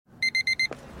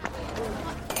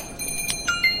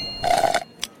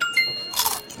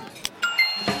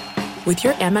With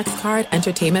your Amex card,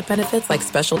 entertainment benefits like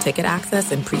special ticket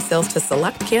access and pre-sales to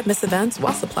select can't-miss events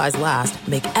while supplies last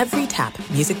make every tap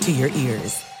music to your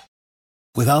ears.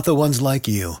 Without the ones like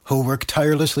you, who work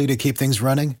tirelessly to keep things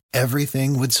running,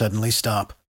 everything would suddenly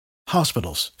stop.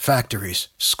 Hospitals, factories,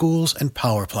 schools, and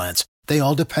power plants, they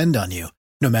all depend on you.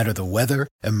 No matter the weather,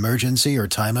 emergency, or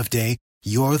time of day,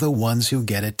 you're the ones who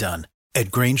get it done.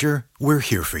 At Grainger, we're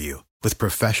here for you with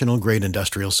professional-grade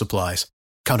industrial supplies.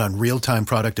 Count on real-time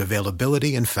product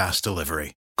availability and fast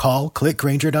delivery. Call, click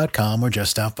Grainger.com, or just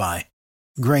stop by.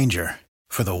 Grainger,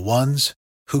 for the ones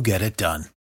who get it done.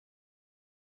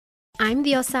 I'm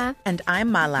Diosa. And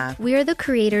I'm Mala. We are the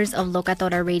creators of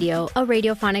Locatora Radio, a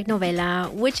radiophonic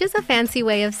novela, which is a fancy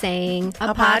way of saying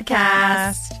a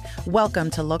podcast. Welcome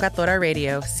to Locatora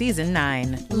Radio, Season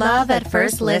 9. Love at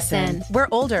first listen. We're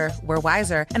older, we're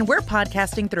wiser, and we're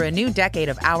podcasting through a new decade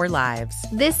of our lives.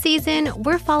 This season,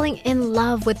 we're falling in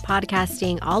love with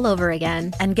podcasting all over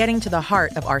again. And getting to the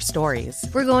heart of our stories.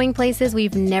 We're going places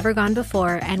we've never gone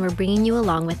before, and we're bringing you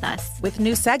along with us. With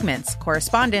new segments,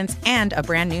 correspondence, and a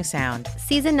brand new sound.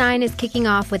 Season 9 is kicking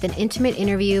off with an intimate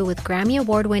interview with Grammy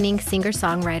Award-winning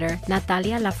singer-songwriter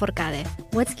Natalia Lafourcade.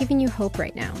 What's giving you hope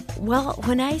right now? Well,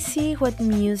 when I see what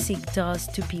music does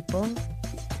to people,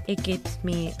 it gives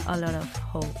me a lot of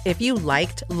hope. If you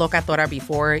liked Locatora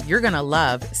before, you're going to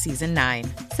love Season 9.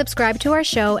 Subscribe to our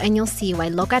show and you'll see why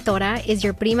Locatora is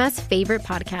your prima's favorite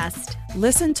podcast.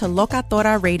 Listen to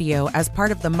Locatora Radio as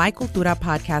part of the My Cultura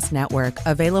Podcast Network,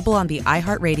 available on the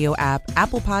iHeartRadio app,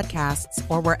 Apple Podcasts,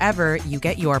 or wherever you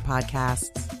get your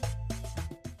podcasts.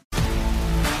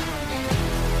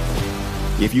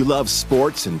 If you love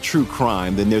sports and true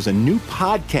crime, then there's a new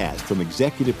podcast from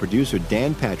executive producer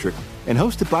Dan Patrick and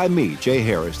hosted by me, Jay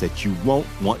Harris, that you won't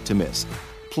want to miss.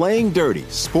 Playing Dirty: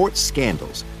 Sports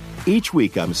Scandals. Each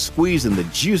week, I'm squeezing the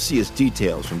juiciest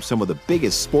details from some of the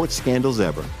biggest sports scandals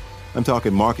ever. I'm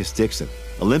talking Marcus Dixon,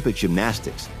 Olympic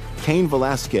gymnastics, Cain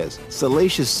Velasquez,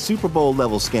 salacious Super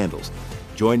Bowl-level scandals.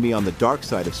 Join me on the dark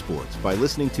side of sports by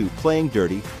listening to Playing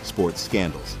Dirty: Sports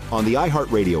Scandals on the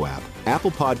iHeartRadio app,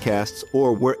 Apple Podcasts,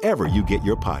 or wherever you get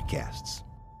your podcasts.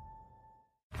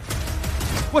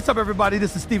 What's up, everybody?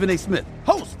 This is Stephen A. Smith,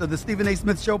 host of the Stephen A.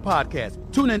 Smith Show podcast.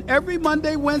 Tune in every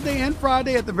Monday, Wednesday, and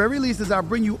Friday at the very least as I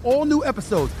bring you all new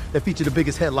episodes that feature the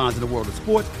biggest headlines in the world of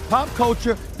sports, pop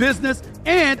culture, business,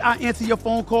 and I answer your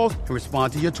phone calls and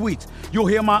respond to your tweets. You'll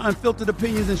hear my unfiltered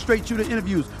opinions and straight-shooter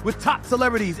interviews with top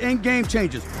celebrities and game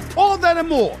changers. All that and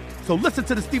more. So listen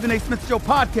to the Stephen A. Smith Show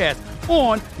podcast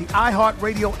on the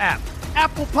iHeartRadio app,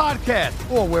 Apple Podcasts,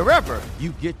 or wherever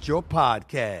you get your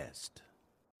podcast.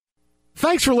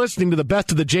 Thanks for listening to the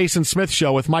Best of the Jason Smith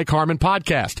Show with Mike Harmon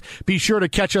podcast. Be sure to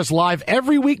catch us live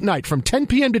every weeknight from 10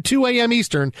 p.m. to 2 a.m.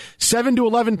 Eastern, 7 to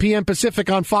 11 p.m.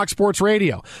 Pacific on Fox Sports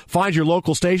Radio. Find your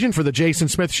local station for the Jason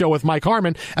Smith Show with Mike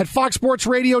Harmon at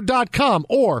foxsportsradio.com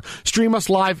or stream us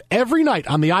live every night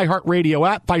on the iHeartRadio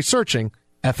app by searching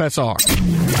FSR.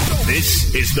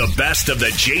 This is the Best of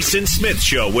the Jason Smith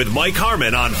Show with Mike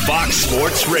Harmon on Fox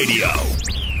Sports Radio.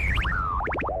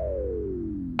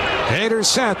 Hader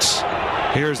sets.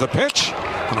 Here's the pitch.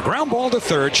 On a ground ball to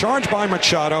third. Charged by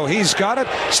Machado. He's got it.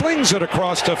 Slings it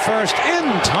across to first. In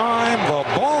time. The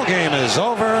ball game is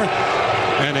over.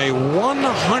 And a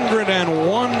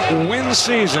 101 win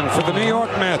season for the New York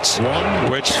Mets,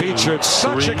 which featured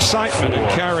such excitement and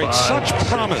carried such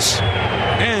promise,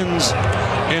 ends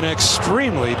in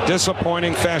extremely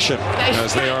disappointing fashion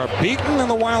as they are beaten in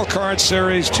the wild card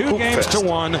series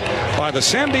 2-1 by the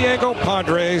San Diego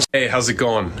Padres. Hey, how's it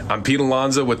going? I'm Pete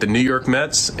Alonso with the New York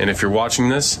Mets, and if you're watching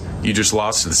this, you just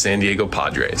lost to the San Diego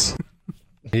Padres.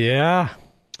 Yeah.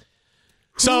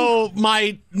 So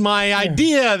my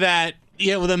idea that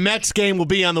the Mets game will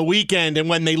be on the weekend, and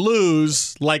when they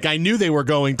lose, like I knew they were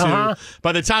going to,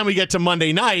 by the time we get to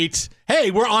Monday night,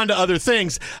 hey, we're on to other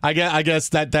things. I guess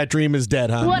that dream is dead,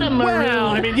 huh? What a maroon. Well,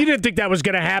 I mean, you didn't think that was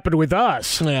going to happen with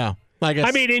us. Yeah. I guess.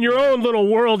 I mean, in your own little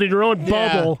world, in your own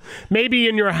bubble, maybe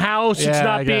in your house, it's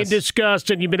not being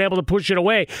discussed and you've been able to push it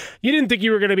away. You didn't think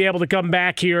you were going to be able to come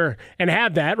back here and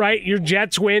have that, right? Your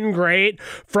Jets win, great.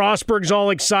 Frostberg's all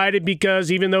excited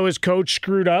because even though his coach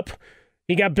screwed up,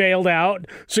 he got bailed out.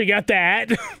 So you got that.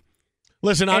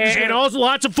 Listen, and also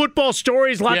lots of football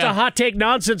stories, lots of hot take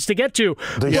nonsense to get to.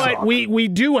 But we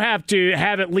do have to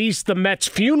have at least the Mets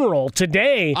funeral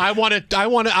today. I want to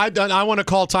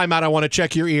call timeout. I want to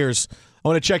check your ears. I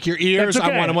want to check your ears.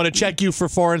 Okay. I want to check you for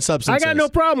foreign substances. I got no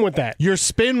problem with that. Your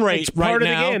spin rate it's part right of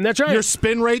now, the game. That's right. Your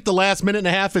spin rate the last minute and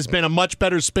a half has been a much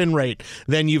better spin rate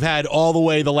than you've had all the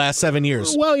way the last 7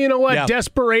 years. Well, you know what? Yeah.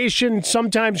 Desperation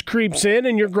sometimes creeps in,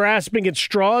 and you're grasping at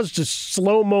straws to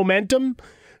slow momentum.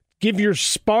 give your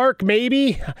spark,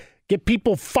 maybe. Get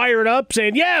people fired up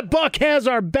saying, yeah, Buck has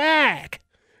our back.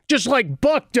 Just like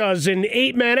Buck does in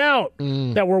 8 Men Out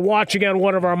that we're watching on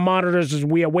one of our monitors as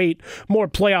we await more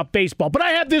playoff baseball. But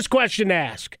I have this question to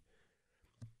ask.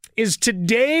 Is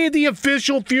today the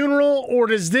official funeral, or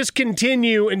does this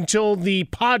continue until the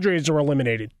Padres are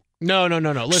eliminated? No.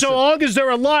 Listen. So long as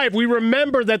they're alive, we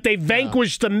remember that they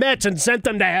vanquished the Mets and sent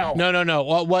them to hell. No.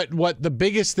 What the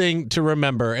biggest thing to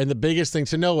remember and the biggest thing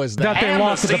to know is that they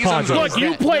lost to the Padres. Look,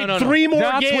 you played 3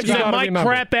 more games than my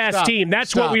crap-ass team.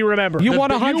 That's what we remember. You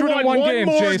won 101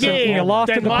 games, Jason. Game you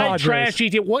lost to the my Padres.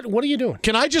 Trashy team. What are you doing?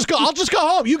 Can I just go? I'll just go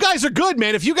home. You guys are good,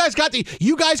 man. If you guys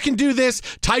you guys can do this.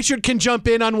 Tyshirt can jump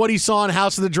in on what he saw in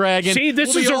House of the Dragon. See,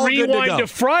 this is a rewind to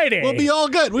Friday. We'll be all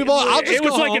good. It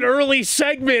was like an early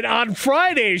segment on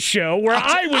Friday's show where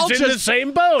I was in the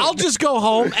same boat. I'll just go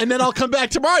home, and then I'll come back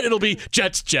tomorrow, and it'll be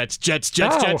Jets.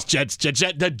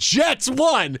 The Jets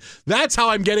won. That's how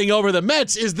I'm getting over the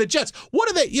Mets, is the Jets.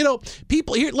 What are they,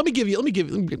 people here, hang on.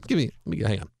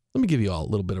 Let me give you all a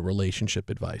little bit of relationship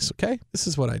advice, okay? This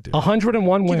is what I do.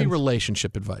 101 wins. Give you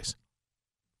relationship advice.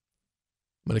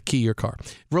 I'm going to key your car.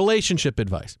 Relationship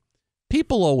advice.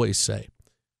 People always say,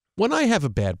 when I have a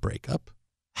bad breakup,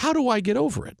 how do I get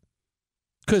over it?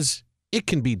 Because it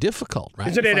can be difficult, right?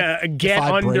 Isn't it a get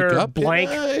under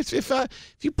blank? If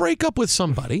you break up with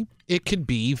somebody, it could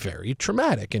be very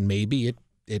traumatic, and maybe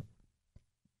it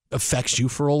affects you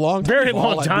for a long time. Very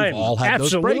long time. We've all had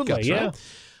Absolutely, those breakups, yeah.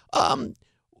 Right?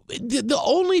 The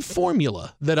only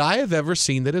formula that I have ever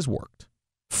seen that has worked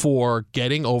for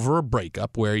getting over a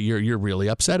breakup where you're really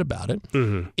upset about it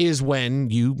is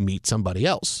when you meet somebody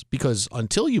else. Because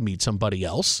until you meet somebody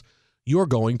else, you're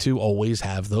going to always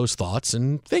have those thoughts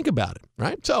and think about it,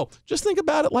 right? So just think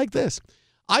about it like this.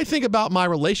 I think about my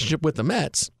relationship with the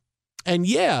Mets, and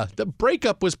yeah, the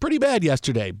breakup was pretty bad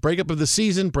yesterday. Breakup of the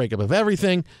season, breakup of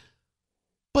everything.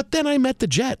 But then I met the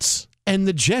Jets. And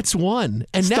the Jets won.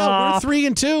 And now we're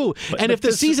 3-2. And if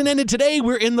the season ended today,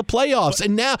 we're in the playoffs.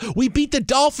 And now we beat the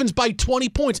Dolphins by 20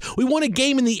 points. We won a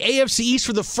game in the AFC East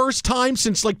for the first time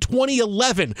since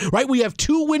 2011, right? We have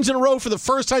 2 wins in a row for the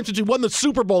first time since we won the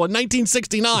Super Bowl in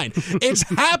 1969. It's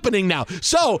happening now.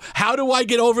 So how do I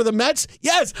get over the Mets?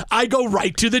 Yes, I go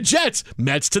right to the Jets.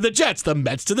 Mets to the Jets. The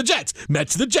Mets to the Jets.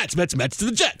 Mets to the Jets. Mets to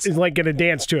the Jets. It's like going to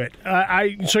dance to it.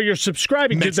 So you're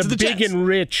subscribing to the Big Jets. And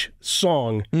Rich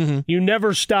song. Mm-hmm. You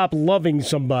never stop loving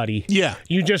somebody. Yeah.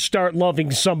 You just start loving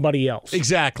somebody else.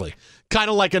 Exactly. Kind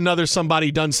of like another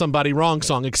Somebody Done Somebody Wrong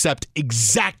song, except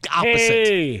exact opposite.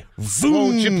 Hey,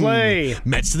 won't you play?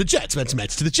 Mets to the Jets, Mets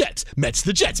to the Jets, Mets to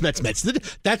the Jets, Mets to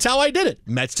the. That's how I did it.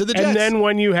 Mets to the Jets. And then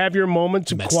when you have your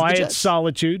moments of quiet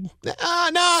solitude,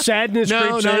 sadness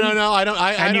creeps in. No. I don't.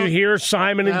 And you hear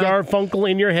Simon and Garfunkel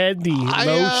in your head, the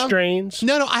low strains.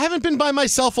 No. I haven't been by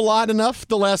myself a lot enough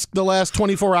the last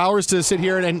 24 hours to sit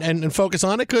here and focus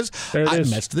on it because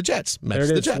Mets to the Jets, Mets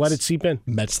to the Jets. Let it seep in.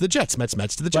 Mets to the Jets, Mets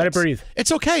to the Jets. Let it breathe.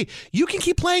 It's okay. You can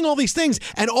keep playing all these things,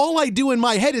 and all I do in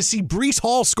my head is see Breece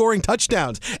Hall scoring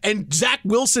touchdowns and Zach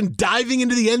Wilson diving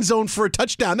into the end zone for a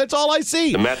touchdown. That's all I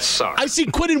see. The Mets suck. I see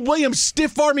Quinnen Williams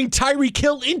stiff-arming Tyreek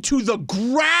Hill into the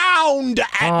ground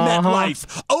at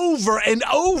MetLife over and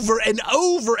over and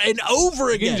over and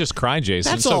over again. You can just cry,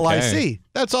 Jason. That's all I see.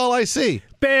 That's all I see.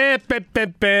 You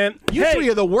three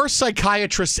are the worst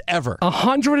psychiatrists ever.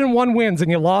 101 wins, and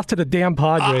you lost to the damn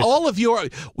Padres. All of you are.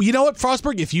 You know what,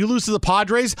 Frostberg? If you lose to the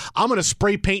Padres, I'm going to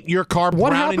spray paint your car brown and yellow.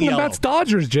 What happened to Mets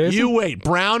Dodgers, Jason? You wait.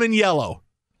 Brown and yellow.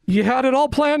 You had it all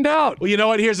planned out. Well, you know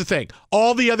what? Here's the thing.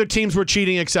 All the other teams were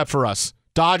cheating except for us.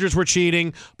 Dodgers were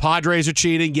cheating. Padres are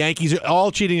cheating. Yankees are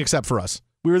all cheating except for us.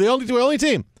 We were the only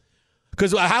team.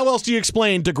 Because how else do you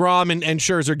explain DeGrom and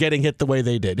Scherzer getting hit the way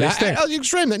they did? You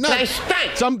explain that. No, they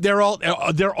stink. They're all.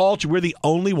 We're the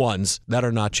only ones that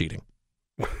are not cheating.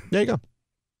 There you go.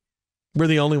 We're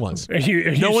the only ones. Are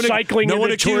you cycling in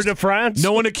the Tour de France?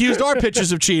 No one accused our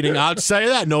pitchers of cheating. I'll say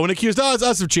that. No one accused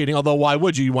us of cheating. Although, why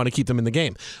would you? You want to keep them in the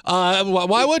game.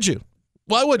 Why would you?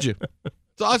 Why would you?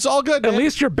 It's all good, man. At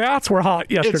least your bats were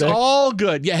hot yesterday. It's all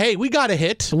good. Yeah, hey, we got a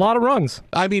hit. A lot of runs.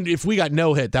 I mean, if we got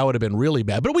no hit, that would have been really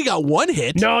bad. But we got one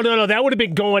hit. No. That would have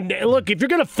been going. Look, if you're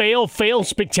going to fail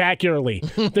spectacularly.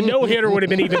 The no-hitter would have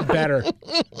been even better.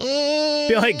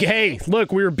 Be like, hey,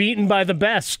 look, we were beaten by the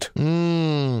best.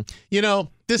 You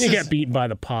got beaten by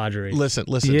the Padres.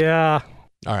 Listen. Yeah.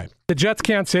 All right. The Jets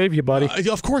can't save you, buddy.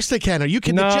 Of course they can. Are you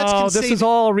kidding? No, the Jets can this save, is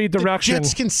all redirection. The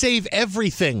Jets can save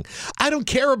everything. I don't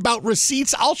care about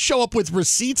receipts. I'll show up with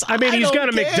receipts. I mean, he's got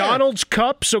a care. McDonald's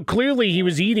cup, so clearly he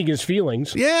was eating his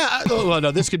feelings. Yeah. Well,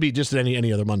 no, this could be just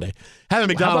any other Monday. Having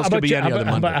McDonald's could be any other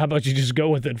Monday. How about you just go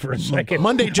with it for a second?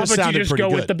 Monday just sounded you just pretty go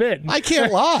good. with the bit? I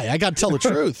can't lie. I got to tell the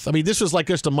truth. I mean, this was like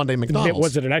just a Monday McDonald's.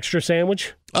 Was it an extra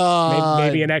sandwich?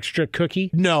 Maybe an extra cookie?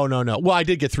 No. Well, I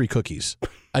did get 3 cookies.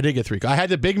 I had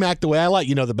the Big Mac the way I like,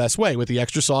 the best way, with the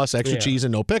extra sauce, extra cheese,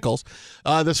 and no pickles.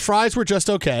 The fries were just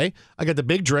okay. I got the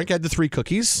big drink. I had the 3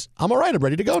 cookies. I'm all right. I'm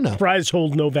ready to go now. Fries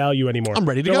hold no value anymore. I'm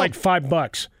ready to go. They're like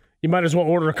 $5. You might as well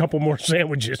order a couple more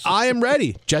sandwiches. I am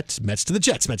ready. Mets to the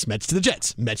Jets, Mets to the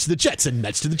Jets, Mets to the Jets, and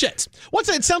Mets to the Jets. What's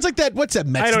that? It sounds like that. What's that?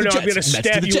 Mets I don't to the know. Jets. I'm going to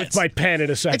stab you with my pen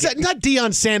in a second. It's not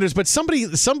Deion Sanders, but somebody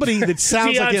that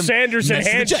sounds like him. Deion Sanders and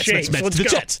handshakes. Mets to the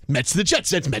Jets, Mets to the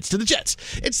Jets, Mets to the Jets.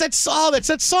 It's that song. That's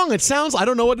that song. It sounds. I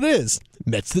don't know what it is.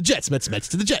 Mets to the Jets, Mets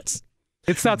to the Jets.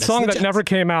 It's that song that never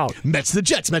came out. Mets to the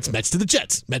Jets, Mets to the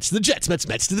Jets, Mets to the Jets,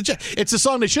 Mets to the Jets. It's a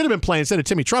song they should have been playing instead of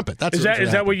Timmy Trumpet. Is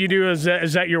that what you do? Is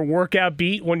that your workout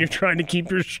beat when you're trying to keep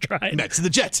your stride? Mets to the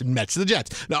Jets, Mets to the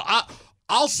Jets. Now,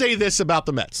 I'll say this about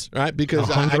the Mets, right? Because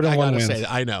I got to say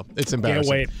that. I know. It's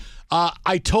embarrassing. Can't wait.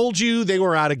 I told you they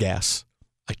were out of gas.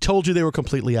 I told you they were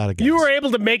completely out of gas. You were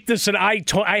able to make this an I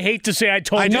hate to say I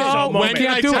told you so moment. When can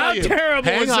I tell How you? terrible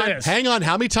is this? Hang on.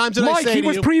 How many times did Mike, I say to you?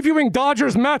 Mike, he was previewing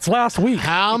Dodgers-Mets last week.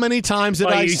 How many times did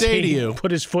I say to you?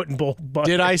 Put his foot in both buckets.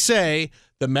 Did I say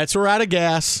the Mets are out of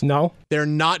gas? No. They're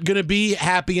not going to be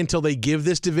happy until they give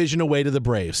this division away to the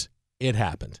Braves. It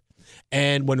happened.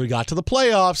 And when we got to the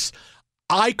playoffs,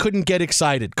 I couldn't get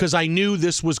excited because I knew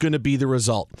this was going to be the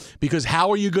result. Because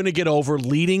how are you going to get over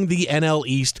leading the NL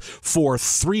East for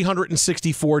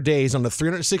 364 days? On the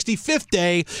 365th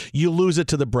day, you lose it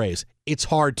to the Braves. It's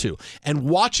hard to. And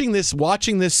watching this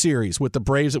series with the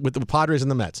Braves, with the Padres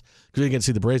and the Mets, because you can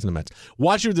see the Braves and the Mets.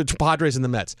 Watching the Padres and the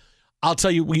Mets, I'll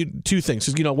tell you 2 things.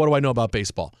 Because what do I know about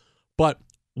baseball? But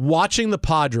watching the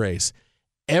Padres,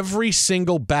 every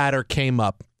single batter came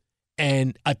up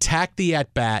and attacked the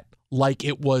at-bat like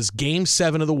it was Game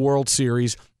 7 of the World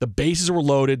Series. The bases were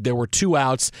loaded, there were 2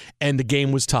 outs, and the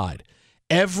game was tied.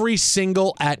 Every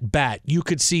single at-bat, you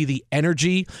could see the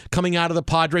energy coming out of the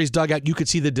Padres dugout. You could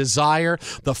see the desire,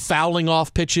 the fouling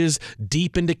off pitches,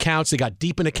 deep into counts. They got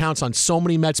deep into counts on so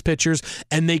many Mets pitchers,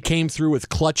 and they came through with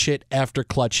clutch hit after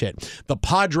clutch hit. The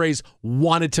Padres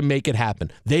wanted to make it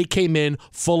happen. They came in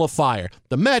full of fire.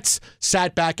 The Mets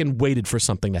sat back and waited for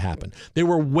something to happen. They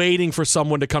were waiting for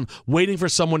someone to come, waiting for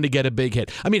someone to get a big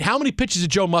hit. I mean, how many pitches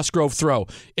did Joe Musgrove throw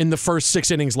in the first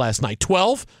 6 innings last night?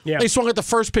 12? Yeah. They swung at the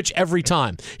first pitch every time.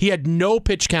 He had no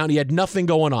pitch count. He had nothing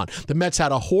going on. The Mets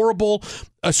had a horrible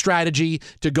strategy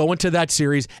to go into that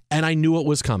series, and I knew it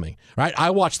was coming. Right? I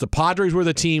watched the Padres were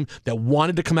the team that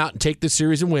wanted to come out and take this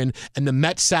series and win, and the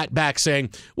Mets sat back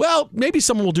saying, well, maybe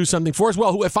someone will do something for us.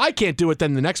 Well, if I can't do it,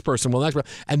 then the next person will.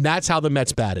 And that's how the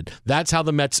Mets batted. That's how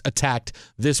the Mets attacked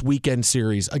this weekend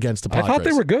series against the Padres. I thought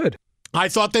they were good. I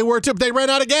thought they were too. They ran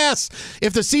out of gas.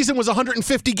 If the season was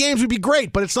 150 games, it would be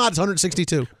great, but it's not. It's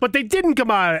 162. But they didn't come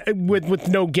out with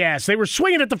no gas. They were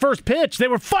swinging at the first pitch. They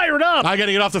were fired up. I got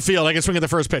to get off the field. I can swing at the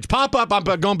first pitch. Pop up. I'm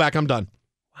going back. I'm done.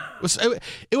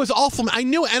 It was awful. I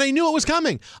knew it was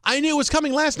coming. I knew it was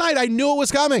coming last night. I knew it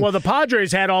was coming. Well, the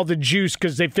Padres had all the juice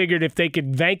because they figured if they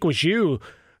could vanquish you,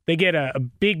 they get a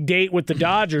big date with the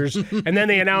Dodgers, and then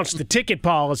they announced the ticket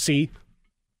policy.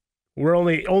 We're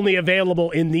only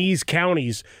available in these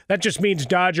counties. That just means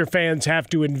Dodger fans have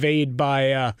to invade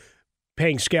by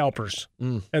paying scalpers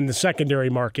and the secondary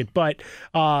market. But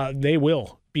they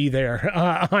will be there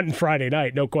on Friday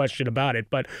night, no question about it.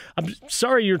 But I'm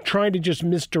sorry you're trying to just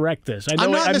misdirect this. I'm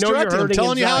not misdirecting. I'm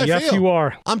telling you how I feel. Yes, you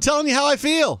are. I'm telling you how I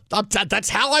feel. That's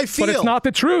how I feel. But it's not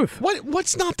the truth.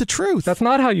 What's not the truth? That's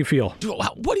not how you feel.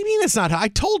 What do you mean it's not how? I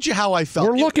told you how I felt.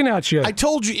 We're looking at you. I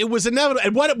told you it was inevitable.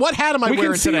 And what hat am I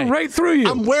wearing today? We can see right through you.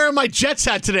 I'm wearing my Jets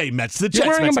hat today. Mets the Jets.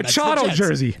 You're wearing Mets, a Machado Mets,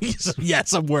 jersey.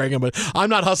 Yes, I'm wearing them. I'm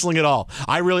not hustling at all.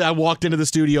 I walked into the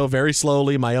studio very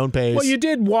slowly, my own pace. Well, you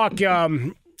did walk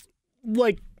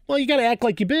you got to act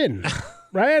like you've been,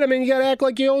 right? I mean, you got to act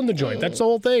like you own the joint. That's the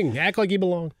whole thing. Act like you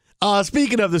belong.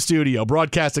 Speaking of the studio,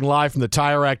 broadcasting live from the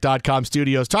TireRack.com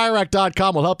studios,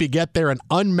 TireRack.com will help you get there. An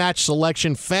unmatched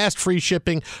selection, fast, free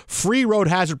shipping, free road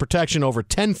hazard protection, over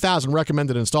 10,000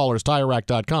 recommended installers.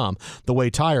 TireRack.com, the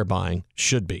way tire buying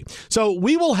should be. So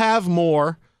we will have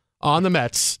more on the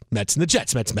Mets and the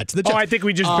Jets, Mets and the Jets. Oh, I think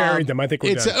we just buried them. I think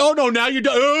we're done. Oh, no, now you're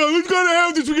done. We're going to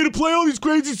have this. We're going to play all these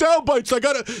crazy sound bites. I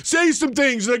got to say some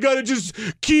things, and I got to just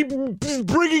keep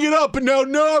bringing it up, and now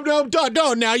I'm done.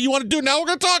 No, now you want to do it. Now we're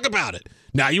going to talk about it.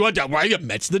 Now you want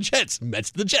Mets to the Jets,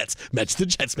 Mets to the Jets, Mets to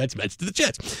the Jets, Mets to the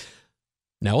Jets.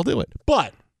 Now we'll do it.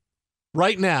 But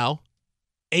right now,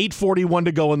 8:41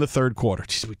 to go in the third quarter.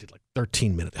 Jeez, we did like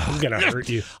 13 minutes. I'm going to hurt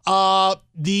you.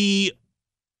 The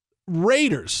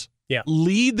Raiders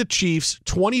lead the Chiefs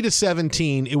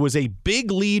 20-17. It was a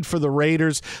big lead for the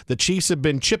Raiders. The Chiefs have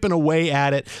been chipping away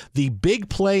at it. The big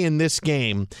play in this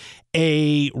game,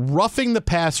 a roughing the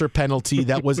passer penalty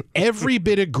that was every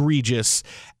bit egregious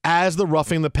as the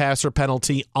roughing the passer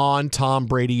penalty on Tom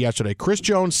Brady yesterday. Chris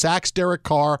Jones sacks Derek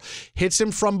Carr, hits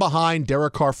him from behind.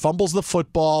 Derek Carr fumbles the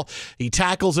football. He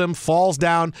tackles him, falls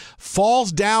down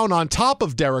on top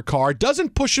of Derek Carr,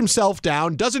 doesn't push himself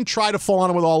down, doesn't try to fall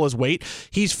on him with all his weight.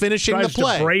 He's finishing the play.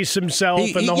 Tries to brace himself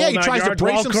and the whole he tries to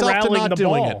brace himself to not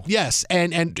doing it. Ball. Yes,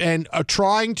 and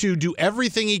trying to do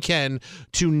everything he can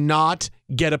to not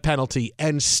get a penalty,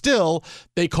 and still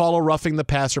they call a roughing the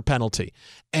passer penalty.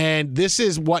 And this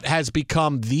is what has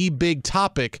become the big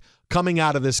topic coming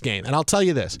out of this game. And I'll tell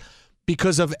you this,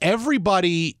 because of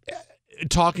everybody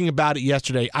talking about it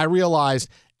yesterday, I realized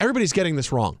everybody's getting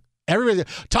this wrong.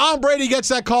 Tom Brady gets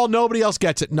that call, nobody else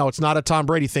gets it. No, it's not a Tom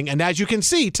Brady thing. And as you can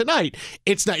see tonight,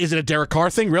 it's not. Is it a Derek Carr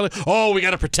thing, really? Oh, we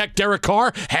got to protect Derek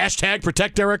Carr? #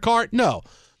 protect Derek Carr? No.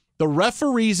 The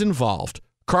referees involved,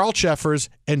 Carl Cheffers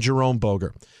and Jerome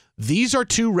Boger. These are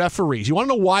two referees. You want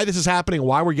to know why this is happening,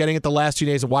 why we're getting it the last few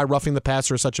days, and why roughing the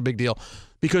passer is such a big deal?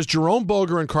 Because Jerome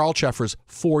Boger and Carl Cheffers,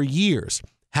 for years,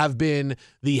 have been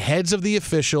the heads of the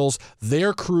officials.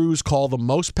 Their crews call the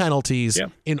most penalties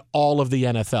in all of the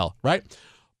NFL, right?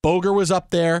 Boger was up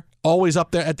there, always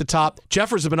up there at the top.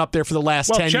 Cheffers have been up there for the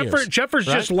last 10 years. Cheffers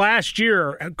right? just last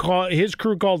year, his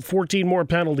crew called 14 more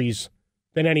penalties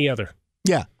than any other.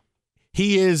 Yeah.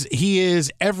 He is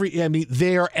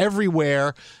they are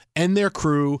everywhere, and their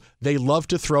crew, they love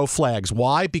to throw flags.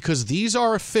 Why? Because these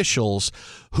are officials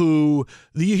who,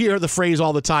 you hear the phrase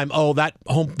all the time, oh,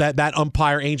 that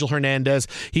umpire, Angel Hernandez,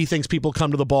 he thinks people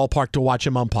come to the ballpark to watch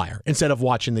him umpire instead of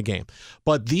watching the game.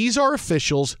 But these are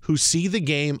officials who see the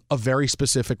game a very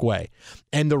specific way.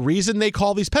 And the reason they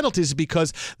call these penalties is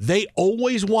because they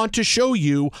always want to show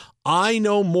you, I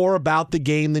know more about the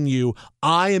game than you.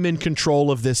 I am in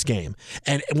control of this game.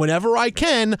 And whenever I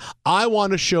can, I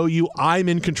want to show you I'm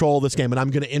in control of this game. And I'm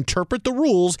going to interpret the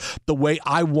rules the way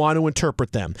I want to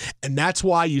interpret them. And that's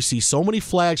why you see so many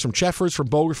flags from Cheffers, from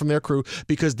Boger, from their crew,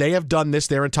 because they have done this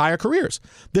their entire careers.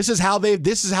 This is how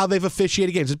they've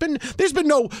officiated games. There's been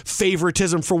no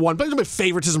favoritism for one, but there's been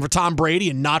favoritism for Tom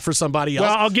Brady and not for somebody else.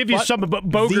 Well, I'll give you some of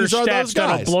Boger's stats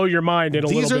that'll blow your mind in a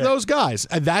little bit. These are those guys,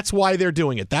 and that's why they're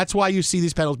doing it. That's why you see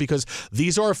these penalties, because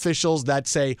these are officials that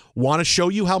want to show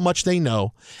you how much they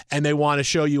know, and they want to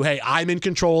show you, hey, I'm in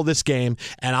control of this game,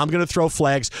 and I'm going to throw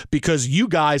flags because you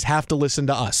guys have to listen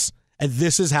to us. And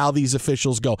this is how these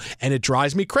officials go. And it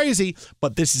drives me crazy,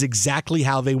 but this is exactly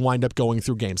how they wind up going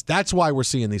through games. That's why we're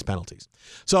seeing these penalties.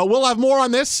 So we'll have more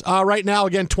on this. Right now,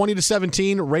 again,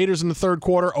 20-17, Raiders in the third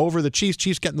quarter over the Chiefs.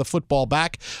 Chiefs getting the football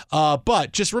back.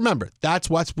 But just remember, that's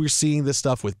what we're seeing this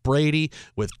stuff with Brady,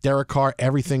 with Derek Carr,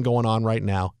 everything going on right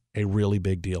now. A really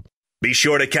big deal. Be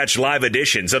sure to catch live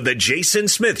editions of The Jason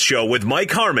Smith Show with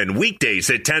Mike Harmon weekdays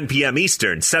at 10 p.m.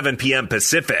 Eastern, 7 p.m.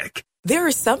 Pacific. There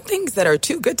are some things that are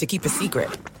too good to keep a secret.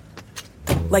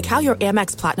 Like how your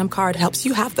Amex Platinum card helps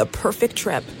you have the perfect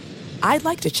trip. I'd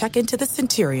like to check into the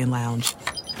Centurion Lounge.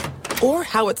 Or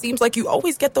how it seems like you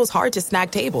always get those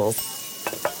hard-to-snag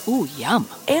tables. Ooh, yum.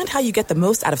 And how you get the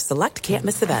most out of select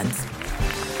can't-miss events.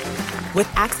 With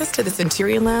access to the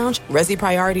Centurion Lounge, Resi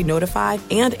Priority Notified,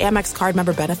 and Amex card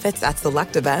member benefits at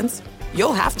select events,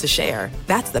 you'll have to share.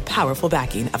 That's the powerful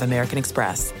backing of American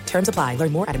Express. Terms apply.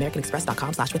 Learn more at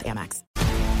americanexpress.com/withAmex.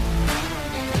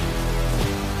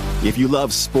 If you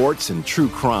love sports and true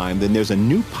crime, then there's a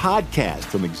new podcast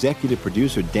from executive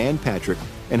producer Dan Patrick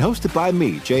and hosted by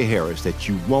me, Jay Harris, that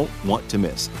you won't want to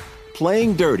miss.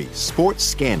 Playing Dirty: Sports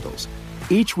Scandals.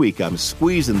 Each week, I'm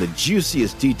squeezing the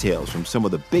juiciest details from some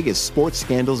of the biggest sports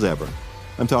scandals ever.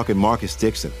 I'm talking Marcus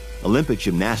Dixon, Olympic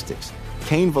gymnastics,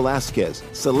 Cain Velasquez,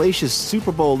 salacious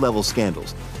Super Bowl-level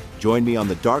scandals. Join me on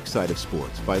the dark side of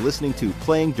sports by listening to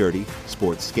Playing Dirty: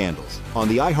 Sports Scandals on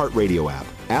the iHeartRadio app,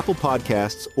 Apple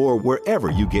Podcasts, or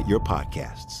wherever you get your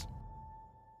podcasts.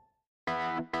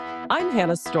 I'm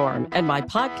Hannah Storm, and my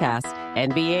podcast,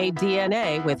 NBA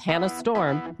DNA with Hannah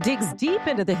Storm, digs deep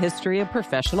into the history of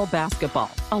professional basketball,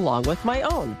 along with my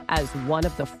own, as one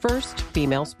of the first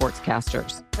female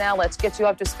sportscasters. Now let's get you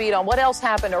up to speed on what else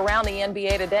happened around the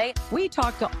NBA today. We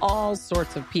talked to all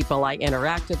sorts of people I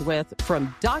interacted with,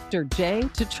 from Dr. J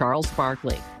to Charles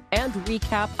Barkley. and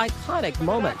recap iconic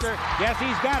moments. Yes,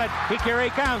 he's got it. Here he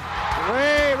comes.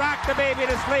 Way rock the baby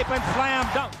to sleep and slam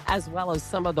dunk. As well as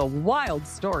some of the wild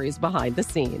stories behind the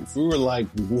scenes. We were like,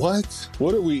 what?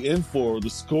 What are we in for? The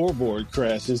scoreboard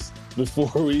crashes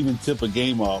before we even tip a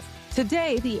game off.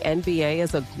 Today, the NBA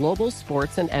is a global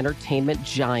sports and entertainment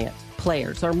giant.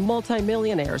 Players are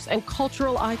multimillionaires and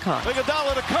cultural icons.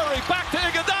 Iguodala to Curry, back to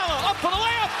Iguodala, up for the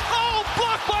layup. Oh,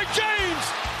 blocked by James.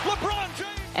 LeBron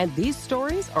James. And these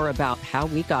stories are about how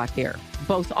we got here,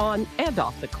 both on and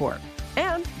off the court.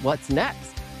 And what's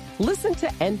next? Listen to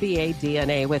NBA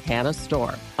DNA with Hannah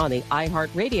Storm on the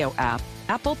iHeartRadio app,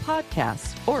 Apple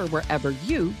Podcasts, or wherever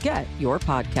you get your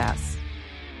podcasts.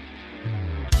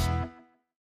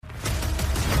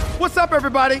 What's up,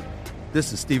 everybody?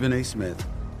 This is Stephen A. Smith.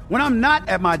 When I'm not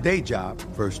at my day job,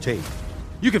 First Take,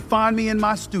 you can find me in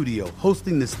my studio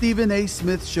hosting the Stephen A.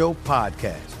 Smith Show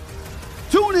podcast.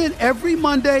 Tune in every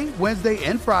Monday, Wednesday,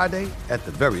 and Friday, at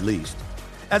the very least,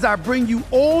 as I bring you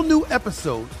all new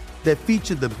episodes that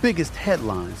feature the biggest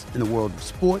headlines in the world of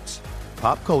sports,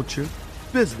 pop culture,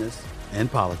 business,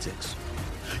 and politics.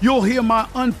 You'll hear my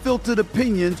unfiltered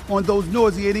opinions on those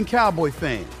nauseating Cowboy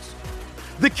fans,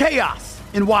 the chaos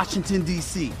in Washington,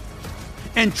 D.C.,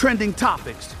 and trending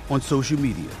topics on social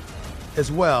media, as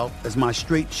well as my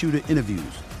straight shooter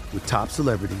interviews with top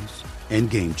celebrities and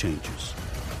game changers.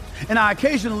 And I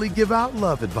occasionally give out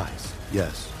love advice.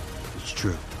 Yes, it's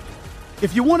true.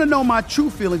 If you want to know my true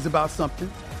feelings about something,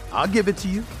 I'll give it to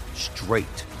you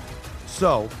straight.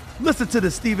 So listen to the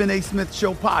Stephen A. Smith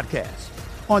Show podcast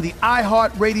on the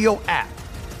iHeartRadio app,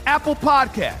 Apple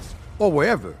Podcasts, or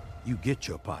wherever you get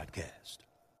your podcast.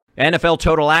 NFL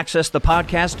Total Access, the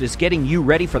podcast, is getting you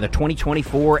ready for the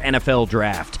 2024 NFL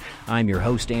Draft. I'm your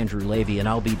host, Andrew Levy, and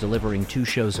I'll be delivering 2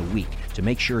 shows a week to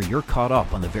make sure you're caught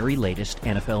up on the very latest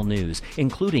NFL news,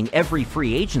 including every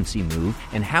free agency move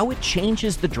and how it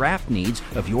changes the draft needs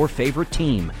of your favorite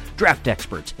team. Draft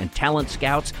experts and talent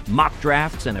scouts, mock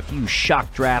drafts, and a few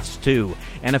shock drafts, too.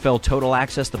 NFL Total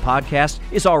Access, the podcast,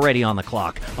 is already on the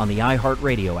clock on the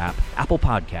iHeartRadio app, Apple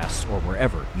Podcasts, or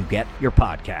wherever you get your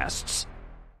podcasts.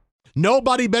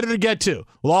 Nobody better to get to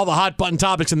with all the hot button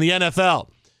topics in the NFL.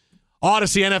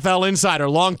 Odyssey NFL insider,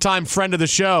 longtime friend of the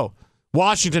show,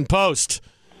 Washington Post,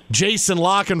 Jason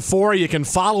La Canfora. You can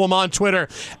follow him on Twitter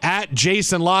at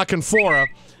Jason La Canfora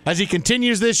as he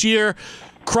continues this year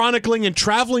chronicling and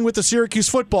traveling with the Syracuse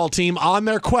football team on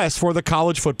their quest for the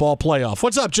college football playoff.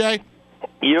 What's up, Jay?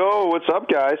 Yo, what's up,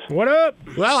 guys? What up?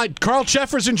 Well, Carl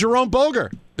Cheffers and Jerome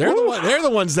Boger. They're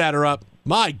the ones that are up.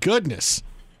 My goodness.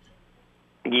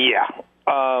 Yeah.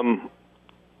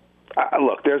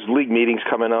 Look, there's league meetings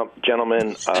coming up,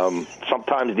 gentlemen.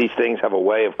 Sometimes these things have a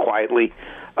way of quietly,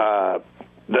 all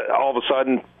of a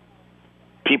sudden,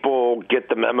 people get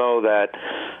the memo that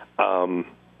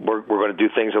we're going to do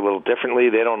things a little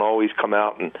differently. They don't always come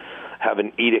out and have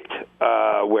an edict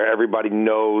where everybody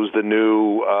knows the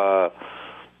new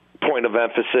point of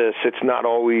emphasis. It's not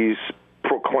always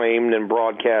proclaimed and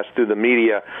broadcast through the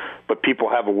media, but people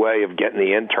have a way of getting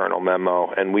the internal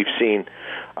memo, and we've seen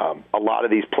a lot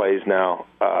of these plays now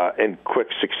in quick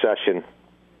succession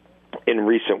in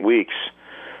recent weeks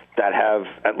that have,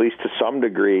 at least to some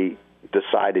degree,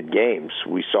 decided games.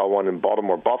 We saw one in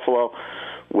Baltimore-Buffalo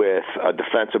with a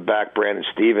defensive back, Brandon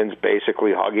Stevens,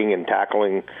 basically hugging and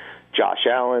tackling Josh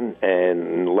Allen,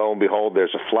 and lo and behold,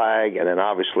 there's a flag, and then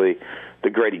obviously the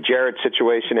Grady Jarrett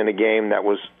situation in a game that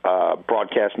was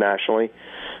broadcast nationally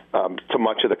to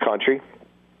much of the country,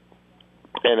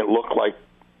 and it looked like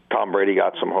Tom Brady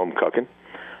got some home cooking.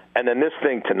 And then this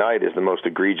thing tonight is the most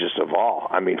egregious of all.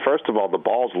 I mean, first of all, the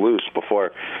ball's loose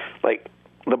before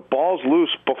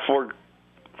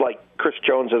Chris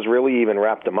Jones has really even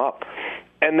wrapped him up.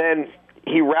 And then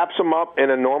he wraps him up in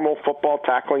a normal football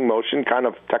tackling motion, kind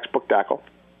of textbook tackle.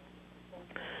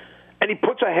 And he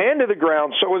puts a hand to the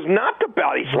ground so as not to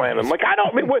body slam him. What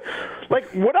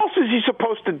else is he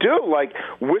supposed to do? Like,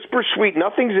 whisper sweet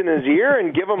nothings in his ear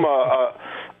and give him a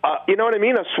you know what I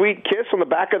mean, a sweet kiss on the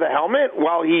back of the helmet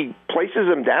while he places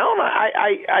him down?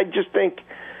 I just think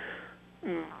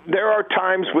there are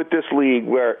times with this league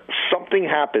where something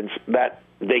happens that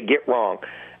they get wrong,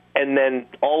 and then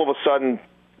all of a sudden,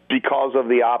 because of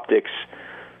the optics,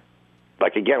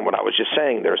 like, again, what I was just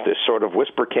saying, there's this sort of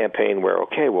whisper campaign where,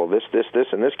 okay, well, this,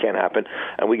 and this can't happen,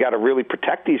 and we got to really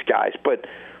protect these guys. But,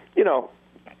 you know,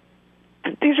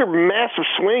 these are massive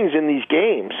swings in these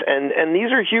games, and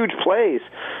these are huge plays.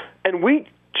 And we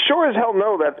sure as hell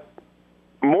know that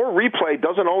more replay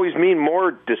doesn't always mean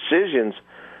more decisions.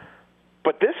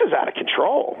 But this is out of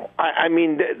control. I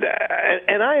mean,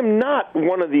 and I am not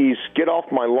one of these get off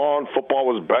my lawn, football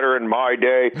was better in my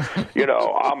day.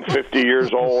 I'm 50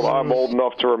 years old. I'm old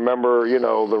enough to remember,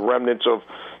 the remnants of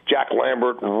Jack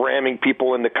Lambert ramming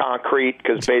people into concrete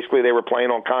because basically they were playing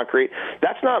on concrete.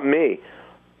 That's not me.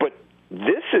 But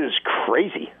this is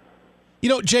crazy.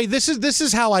 Jay, this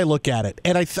is how I look at it.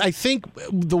 And I think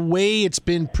the way it's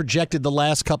been projected the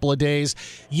last couple of days,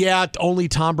 only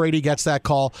Tom Brady gets that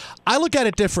call. I look at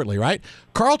it differently, right?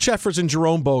 Carl Cheffers and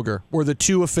Jerome Boger were the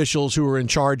two officials who were in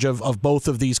charge of both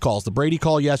of these calls, the Brady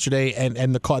call yesterday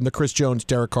and the Chris Jones,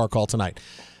 Derek Carr call tonight.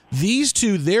 These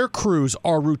two, their crews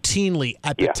are routinely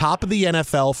at the top of the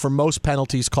NFL for most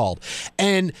penalties called.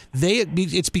 And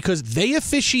it's because they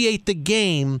officiate the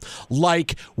game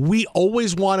like we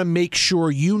always want to make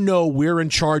sure we're in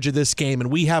charge of this game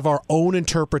and we have our own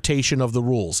interpretation of the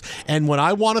rules. And when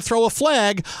I want to throw a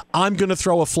flag, I'm going to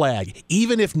throw a flag.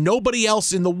 Even if nobody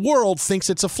else in the world thinks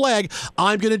it's a flag,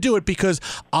 I'm going to do it because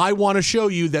I want to show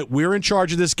you that we're in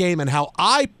charge of this game and how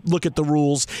I look at the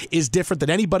rules is different than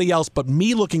anybody else, but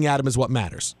me looking at him is what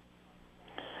matters.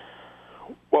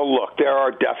 Well, look, there are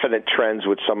definite trends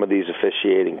with some of these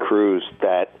officiating crews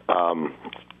that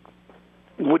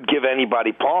would give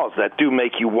anybody pause, that do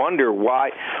make you wonder why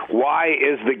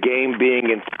is the game being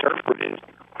interpreted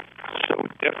so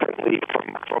differently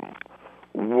from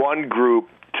one group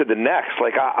to the next.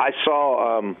 Like I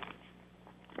saw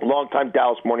longtime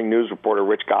Dallas Morning News reporter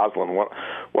Rich Goslin,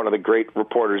 one of the great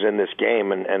reporters in this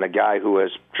game, and a guy who has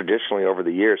traditionally over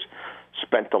the years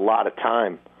spent a lot of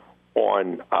time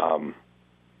on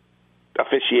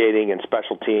officiating and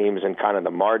special teams and kind of the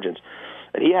margins.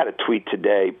 And he had a tweet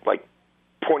today,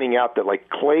 pointing out that,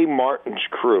 Clay Martin's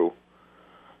crew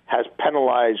has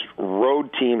penalized road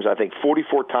teams, I think,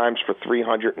 44 times for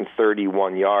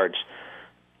 331 yards.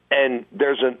 And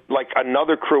there's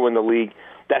another crew in the league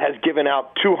that has given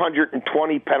out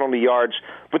 220 penalty yards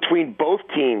between both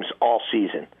teams all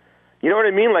season. You know what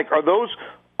I mean?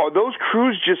 Are those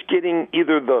crews just getting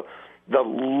either the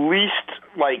least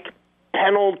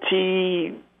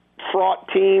penalty fraught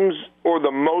teams or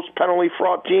the most penalty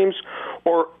fraught teams,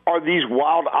 or are these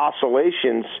wild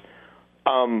oscillations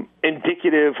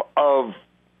indicative of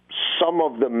some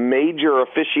of the major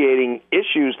officiating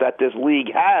issues that this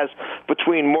league has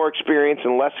between more experienced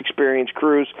and less experienced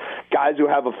crews, guys who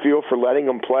have a feel for letting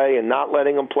them play and not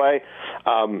letting them play?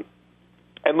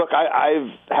 And look, I've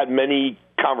had many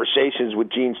conversations with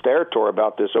Gene Steratore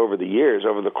about this over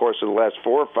the course of the last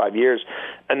 4 or 5 years,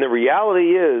 and the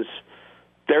reality is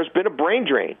there's been a brain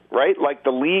drain, right?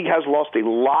 The league has lost a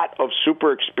lot of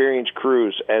super experienced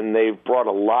crews, and they've brought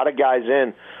a lot of guys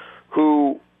in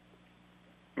who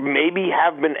maybe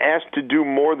have been asked to do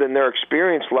more than their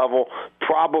experience level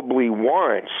probably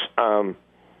warrants.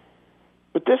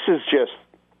 But this is just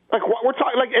what we're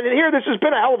talking. And here, this has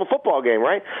been a hell of a football game,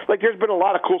 right? There's been a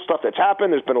lot of cool stuff that's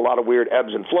happened. There's been a lot of weird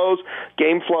ebbs and flows.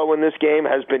 Game flow in this game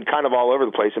has been kind of all over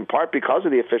the place, in part because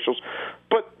of the officials.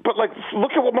 But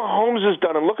look at what Mahomes has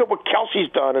done, and look at what Kelsey's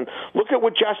done, and look at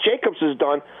what Josh Jacobs has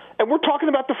done, and we're talking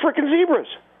about the frickin' Zebras.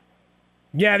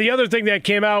 Yeah, the other thing that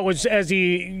came out was as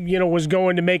he, was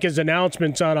going to make his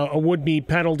announcements on a would-be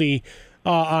penalty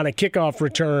on a kickoff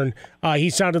return, he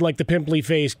sounded like the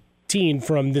pimply-faced teen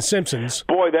from The Simpsons.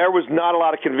 Boy, there was not a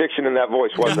lot of conviction in that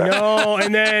voice, was there? No,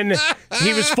 and then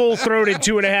he was full-throated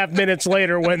 2.5 minutes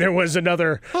later when there was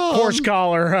another horse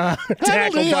collar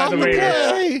tackle by the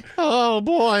Raiders. Oh,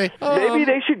 boy. Maybe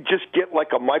they should just get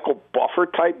a Michael Buffer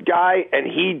type guy, and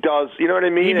he does, you know what I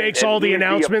mean? He makes all the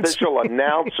announcements. The official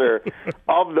announcer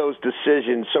of those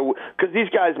decisions. So, because these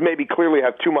guys maybe clearly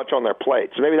have too much on their plate.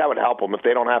 So maybe that would help them if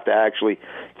they don't have to actually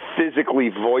physically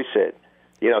voice it.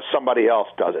 Somebody else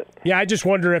does it. Yeah, I just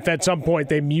wonder if at some point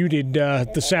they muted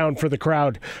the sound for the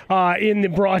crowd in the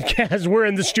broadcast. We're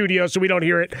in the studio, so we don't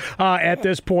hear it at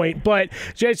this point. But,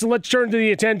 Jason, let's turn to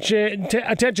the attention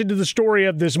to the story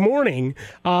of this morning.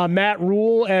 Matt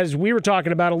Rule, as we were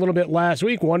talking about a little bit last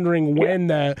week, wondering when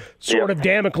the sort of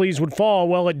Damocles would fall.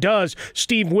 Well, it does.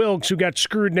 Steve Wilkes, who got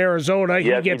screwed in Arizona, he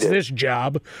gets this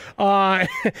job.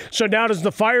 So now does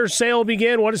the fire sale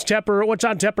begin? What's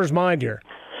on Tepper's mind here?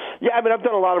 Yeah, I've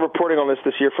done a lot of reporting on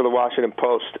this year for the Washington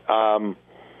Post,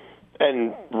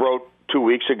 and wrote 2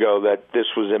 weeks ago that this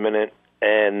was imminent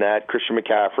and that Christian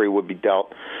McCaffrey would be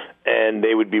dealt, and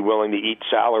they would be willing to eat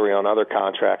salary on other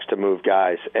contracts to move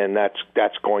guys, and that's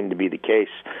going to be the case.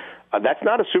 That's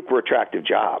not a super attractive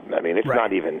job. It's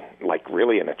not even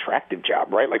really an attractive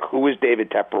job, right? Who is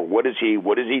David Tepper? What is he?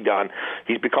 What has he done?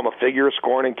 He's become a figure of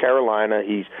scoring in Carolina.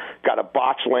 He's got a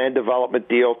botched land development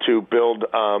deal to build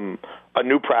a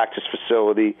new practice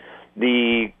facility.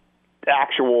 The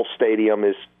actual stadium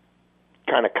is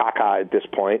kind of cockeyed at this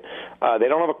point. They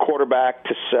don't have a quarterback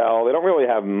to sell. They don't really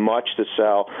have much to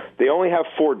sell. They only have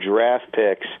 4 draft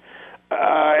picks.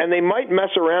 And they might mess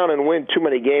around and win too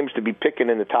many games to be picking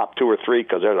in the top 2 or 3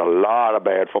 because there's a lot of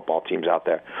bad football teams out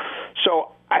there.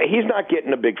 So he's not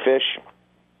getting a big fish.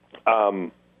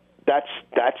 That's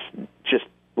just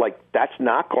that's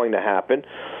not going to happen.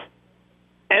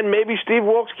 And maybe Steve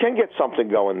Wilks can get something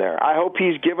going there. I hope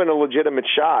he's given a legitimate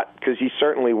shot because he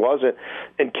certainly wasn't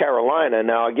in Carolina.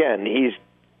 Now, again,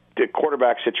 the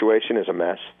quarterback situation is a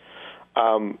mess.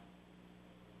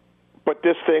 But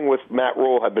this thing with Matt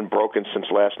Rule had been broken since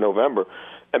last November.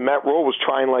 And Matt Rule was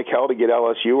trying like hell to get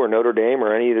LSU or Notre Dame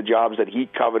or any of the jobs that he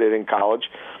coveted in college,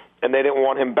 and they didn't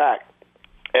want him back.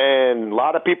 And a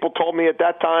lot of people told me at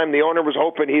that time the owner was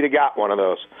hoping he'd have got one of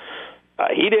those.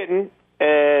 He didn't,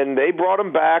 and they brought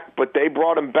him back, but they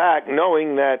brought him back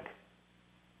knowing that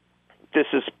this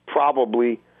is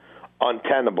probably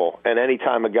untenable. And any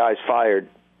time a guy's fired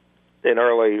in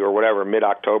early or whatever,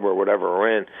 mid-October or whatever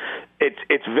we're in,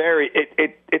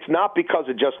 it's not because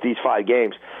of just these 5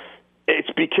 games. It's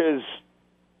because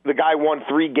the guy won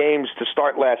 3 games to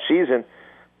start last season,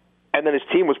 and then his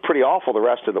team was pretty awful the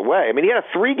rest of the way. I mean, he had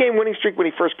a 3-game winning streak when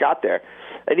he first got there,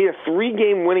 and he had a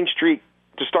 3-game winning streak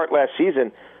to start last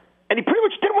season, and he pretty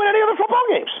much didn't win any other football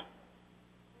games.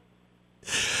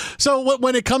 So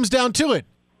when it comes down to it,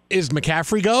 is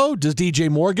McCaffrey go? Does DJ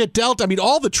Moore get dealt? I mean,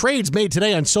 all the trades made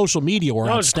today on social media were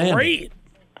outstanding. Great.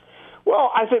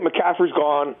 Well, I think McCaffrey's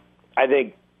gone. I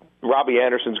think Robbie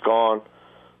Anderson's gone.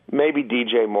 Maybe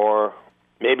DJ Moore.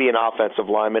 Maybe an offensive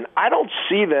lineman. I don't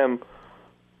see them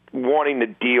wanting to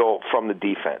deal from the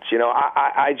defense. You know,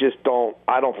 I just don't.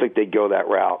 I don't think they go that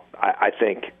route. I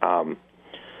think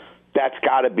that's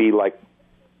got to be like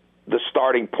the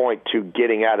starting point to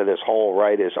getting out of this hole,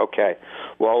 right, is, okay,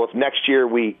 well, if next year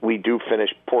we do finish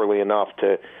poorly enough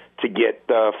to get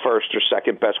the first or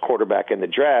second best quarterback in the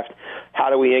draft, how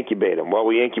do we incubate him? Well,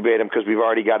 we incubate him because we've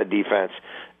already got a defense,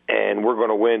 and we're going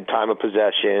to win time of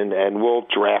possession, and we'll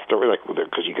draft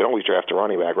because you can always draft a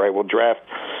running back, right? We'll draft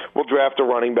a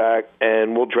running back,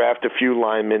 and we'll draft a few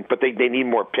linemen, but they need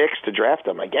more picks to draft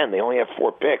them. Again, they only have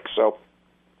 4 picks, so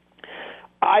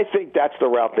I think that's the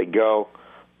route they go.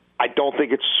 I don't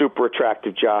think it's a super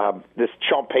attractive job. This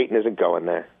Sean Payton isn't going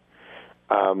there.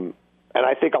 And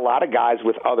I think a lot of guys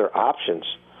with other options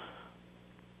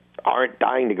aren't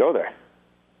dying to go there.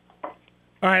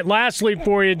 All right, lastly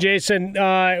for you, Jason,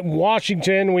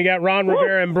 Washington, we got Ron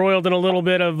Rivera embroiled in a little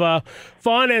bit of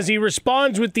fun as he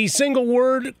responds with the single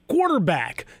word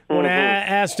quarterback when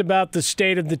asked about the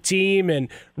state of the team and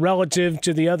relative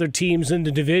to the other teams in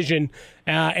the division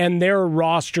and their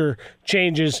roster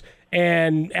changes.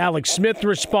 And Alex Smith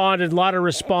responded, a lot of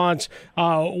response.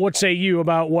 What say you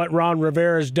about what Ron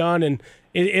Rivera has done? And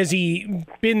has he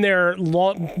been there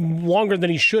longer than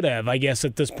he should have, I guess,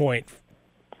 at this point?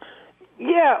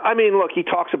 Yeah, I mean, look, he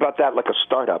talks about that like a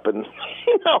startup. And,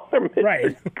 they're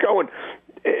right. going,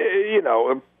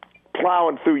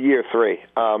 plowing through year 3.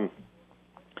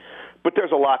 But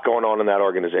there's a lot going on in that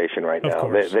organization right now.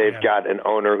 They've got an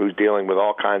owner who's dealing with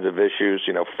all kinds of issues,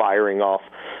 firing off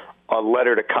a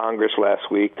letter to Congress last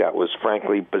week that was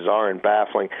frankly bizarre and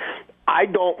baffling. I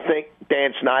don't think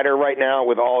Dan Snyder right now,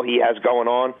 with all he has going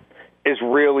on, is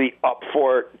really up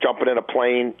for jumping in a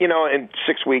plane, in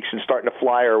 6 weeks and starting to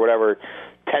fly or whatever,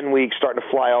 10 weeks, starting to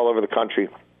fly all over the country,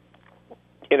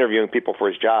 interviewing people for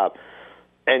his job.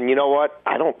 And you know what?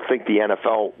 I don't think the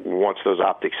NFL wants those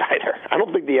optics either. I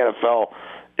don't think the NFL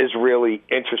is really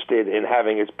interested in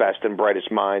having its best and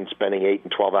brightest mind spending 8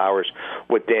 and 12 hours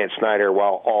with Dan Snyder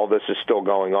while all this is still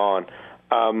going on.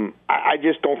 I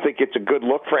just don't think it's a good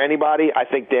look for anybody. I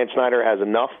think Dan Snyder has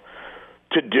enough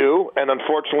to do, and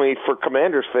unfortunately for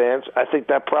Commanders fans, I think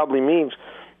that probably means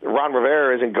Ron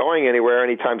Rivera isn't going anywhere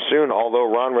anytime soon, although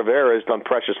Ron Rivera has done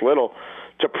precious little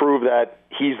to prove that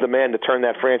he's the man to turn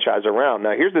that franchise around.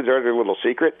 Now, here's the dirty little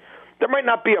secret. There might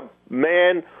not be a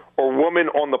man or woman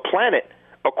on the planet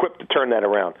equipped to turn that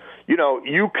around.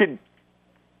 You could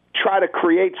try to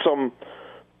create some,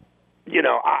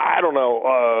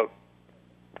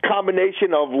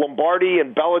 combination of Lombardi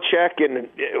and Belichick and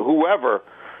whoever,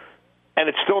 and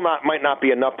it still might not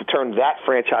be enough to turn that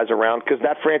franchise around, because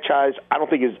that franchise I don't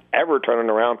think is ever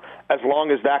turning around as long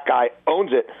as that guy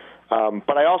owns it.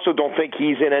 But I also don't think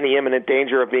he's in any imminent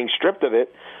danger of being stripped of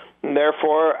it. And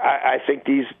therefore, I think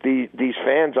these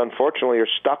fans, unfortunately, are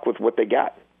stuck with what they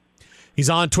got. He's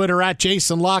on Twitter at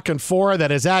Jason LaCanfora.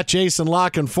 That is at Jason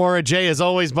LaCanfora. Jay, as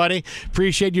always, buddy,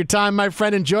 appreciate your time, my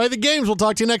friend. Enjoy the games. We'll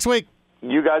talk to you next week.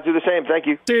 You guys do the same. Thank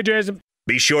you. See you, Jason.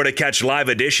 Be sure to catch live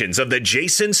editions of The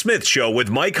Jason Smith Show with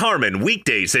Mike Harmon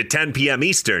weekdays at 10 p.m.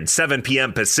 Eastern, 7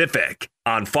 p.m. Pacific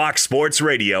on Fox Sports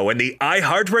Radio and the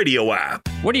iHeartRadio app.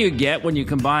 What do you get when you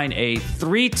combine a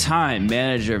 3-time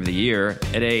Manager of the Year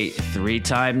and a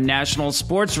 3-time National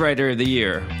Sports Writer of the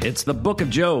Year? It's the Book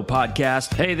of Joe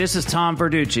podcast. Hey, this is Tom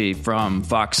Verducci from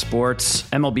Fox Sports,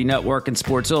 MLB Network, and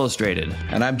Sports Illustrated.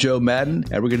 And I'm Joe Madden,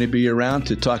 and we're going to be around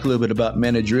to talk a little bit about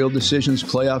managerial decisions,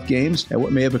 playoff games, and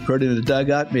what may have occurred in the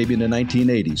dugout maybe in the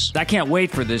 1980s. I can't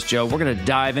wait for this, Joe. We're going to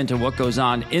dive into what goes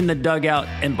on in the dugout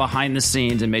and behind the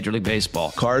scenes in Major League Baseball.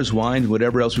 Cars, wine,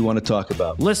 whatever else we want to talk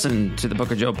about. Listen to the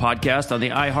Book of Joe podcast on the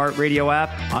iHeartRadio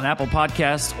app, on Apple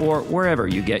Podcasts, or wherever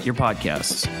you get your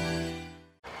podcasts.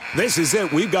 This is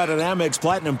it. We've got an Amex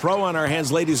Platinum Pro on our hands,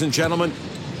 ladies and gentlemen.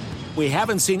 We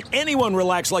haven't seen anyone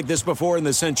relax like this before in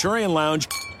the Centurion Lounge.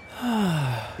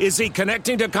 Is he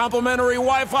connecting to complimentary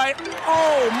Wi-Fi?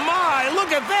 Oh, my!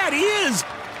 Look at that! He is!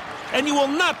 And you will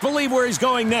not believe where he's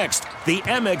going next. The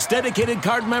Amex dedicated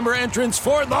card member entrance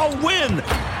for the win.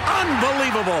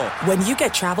 Unbelievable. When you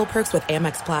get travel perks with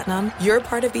Amex Platinum, you're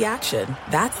part of the action.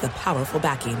 That's the powerful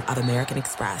backing of American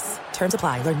Express. Terms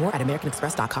apply. Learn more at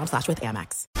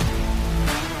americanexpress.com/withAmex.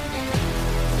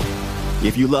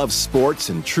 If you love sports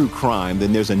and true crime,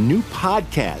 then there's a new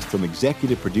podcast from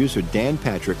executive producer Dan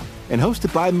Patrick and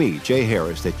hosted by me, Jay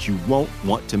Harris, that you won't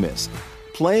want to miss.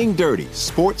 Playing Dirty: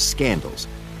 Sports Scandals.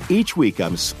 Each week,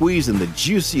 I'm squeezing the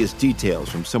juiciest details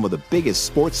from some of the biggest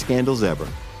sports scandals ever.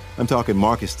 I'm talking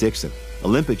Marcus Dixon,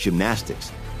 Olympic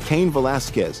gymnastics, Cain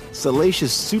Velasquez,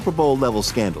 salacious Super Bowl-level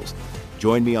scandals.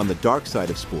 Join me on the dark side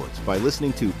of sports by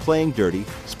listening to Playing Dirty: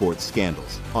 Sports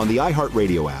Scandals on the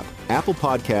iHeartRadio app, Apple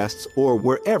Podcasts, or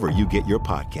wherever you get your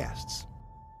podcasts.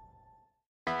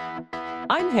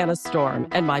 I'm Hannah Storm,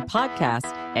 and my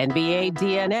podcast, NBA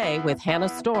DNA with Hannah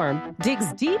Storm,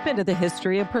 digs deep into the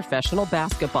history of professional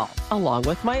basketball, along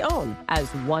with my own, as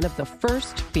one of the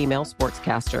first female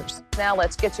sportscasters. Now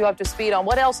let's get you up to speed on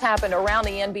what else happened around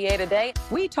the NBA today.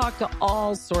 We talked to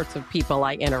all sorts of people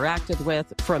I interacted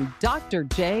with, from Dr.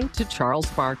 J to Charles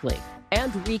Barkley,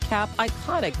 and recap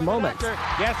iconic moments.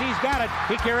 Yes, he's got it.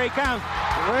 Here he comes.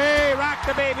 Way rock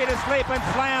the baby to sleep and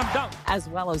slam dunk. As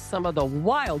well as some of the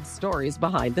wild stories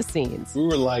behind the scenes. We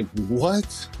were like,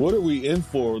 what? What are we in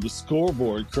for? The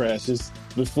scoreboard crashes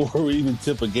before we even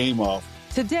tip a game off.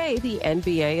 Today, the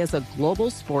NBA is a global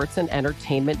sports and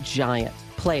entertainment giant.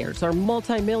 Players are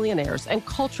multimillionaires and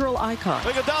cultural icons.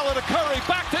 Iguodala to Curry,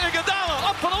 back to Iguodala,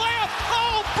 up for the layup.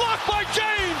 Oh, blocked by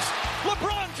James.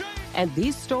 LeBron James. And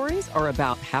these stories are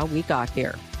about how we got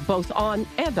here, both on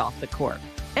and off the court.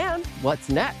 And what's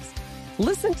next?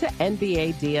 Listen to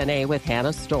NBA DNA with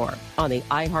Hannah Storm on the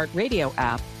iHeartRadio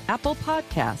app, Apple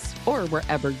Podcasts, or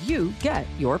wherever you get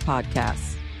your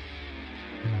podcasts.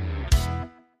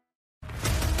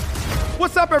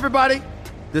 What's up, everybody?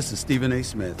 This is Stephen A.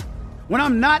 Smith. When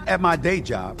I'm not at my day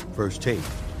job, First Take,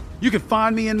 you can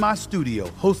find me in my studio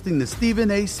hosting the Stephen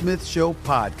A. Smith Show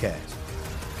podcast.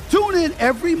 Tune in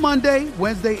every Monday,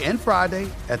 Wednesday, and Friday,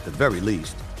 at the very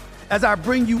least, as I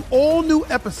bring you all new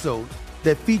episodes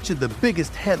that feature the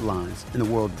biggest headlines in the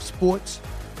world of sports,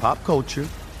 pop culture,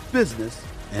 business,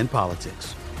 and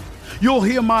politics. You'll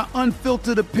hear my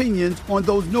unfiltered opinions on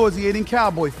those nauseating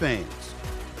Cowboy fans,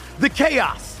 the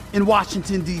chaos in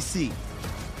Washington, D.C.,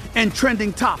 and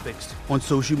trending topics on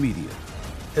social media,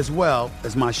 as well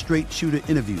as my straight shooter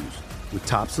interviews with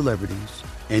top celebrities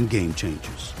and game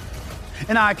changers.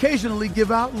 And I occasionally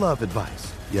give out love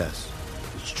advice. Yes,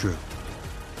 it's true.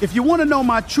 If you want to know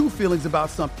my true feelings about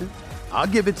something, I'll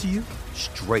give it to you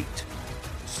straight.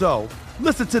 So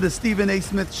listen to the Stephen A.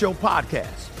 Smith Show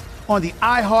podcast on the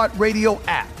iHeartRadio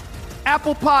app,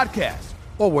 Apple Podcasts,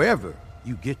 or wherever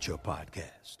you get your podcast.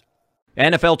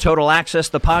 NFL Total Access,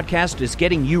 the podcast, is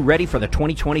getting you ready for the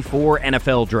 2024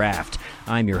 NFL Draft.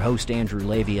 I'm your host, Andrew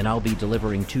Levy, and I'll be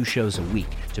delivering 2 shows a week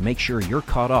to make sure you're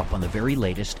caught up on the very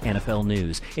latest NFL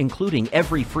news, including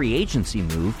every free agency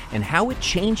move and how it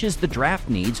changes the draft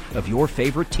needs of your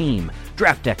favorite team.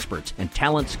 Draft experts and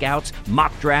talent scouts,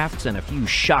 mock drafts, and a few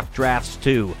shock drafts,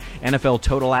 too. NFL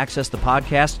Total Access, the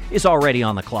podcast, is already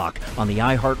on the clock on the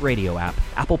iHeartRadio app,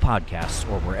 Apple Podcasts,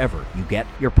 or wherever you get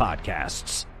your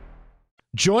podcasts.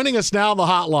 Joining us now on the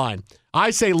hotline,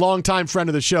 I say longtime friend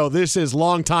of the show. This is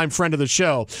longtime friend of the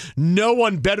show. No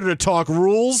one better to talk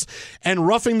rules and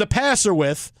roughing the passer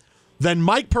with than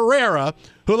Mike Pereira.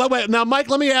 Now, Mike,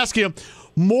 let me ask you,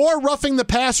 more roughing the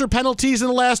passer penalties in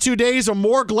the last 2 days or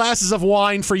more glasses of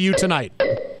wine for you tonight?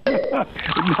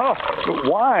 No,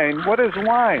 wine? What is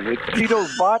wine? It's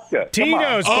Tito's vodka.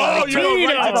 Tito's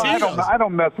vodka. I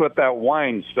don't mess with that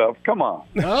wine stuff. Come on.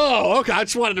 Oh, okay. I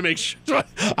just wanted to make sure.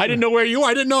 I didn't know where you were.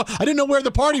 I didn't know where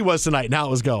the party was tonight and how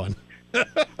it was going.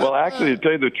 Well, actually, to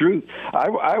tell you the truth,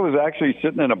 I was actually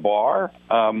sitting in a bar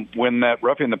when that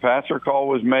roughing the passer call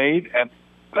was made, and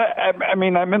I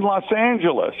mean, I'm in Los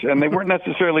Angeles, and they weren't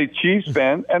necessarily Chiefs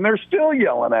fans, and they're still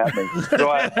yelling at me. So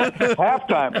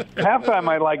halftime,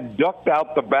 I ducked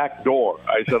out the back door.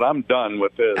 I said, I'm done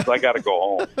with this. I got to go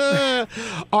home.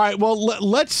 All right, well,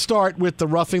 let's start with the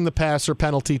roughing the passer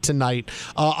penalty tonight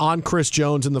on Chris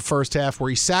Jones in the first half, where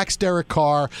he sacks Derek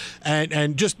Carr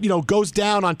and just goes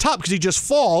down on top because he just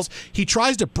falls. He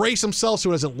tries to brace himself so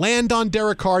he doesn't land on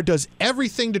Derek Carr, does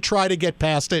everything to try to get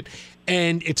past it.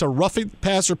 And it's a roughing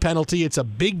passer penalty. It's a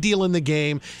big deal in the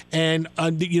game. And,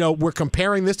 we're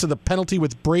comparing this to the penalty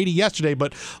with Brady yesterday.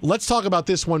 But let's talk about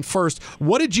this one first.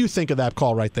 What did you think of that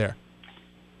call right there?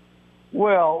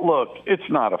 Well, look, it's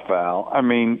not a foul. I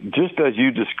mean, just as you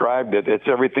described it, it's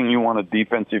everything you want a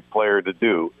defensive player to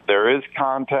do. There is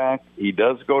contact. He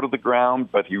does go to the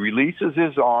ground, but he releases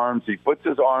his arms. He puts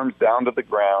his arms down to the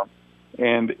ground.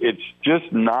 And it's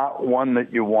just not one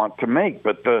that you want to make.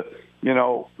 But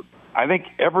I think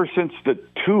ever since the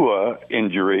Tua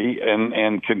injury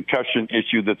and concussion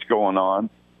issue that's going on,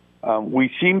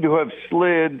 we seem to have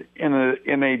slid in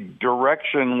a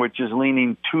direction which is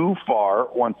leaning too far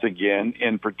once again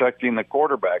in protecting the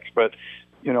quarterbacks. But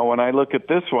when I look at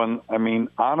this one, I mean,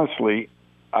 honestly,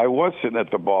 I was sitting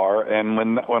at the bar, and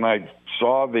when I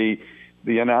saw the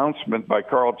announcement by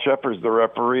Carl Cheffers, the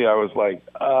referee, I was like,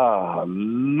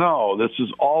 no, this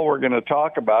is all we're going to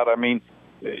talk about. I mean,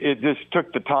 it just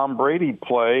took the Tom Brady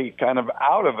play kind of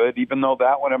out of it, even though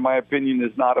that one, in my opinion,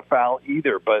 is not a foul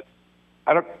either. But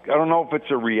I don't know if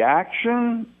it's a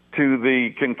reaction to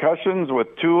the concussions with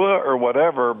Tua or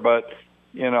whatever, but,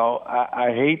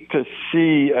 I hate to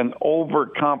see an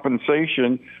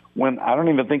overcompensation when I don't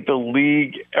even think the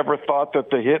league ever thought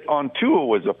that the hit on Tua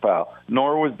was a foul,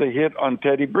 nor was the hit on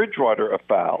Teddy Bridgewater a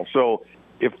foul. So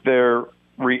if they're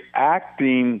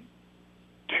reacting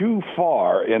too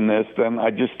far in this, then I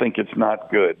just think it's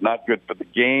not good. Not good for the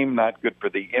game, not good for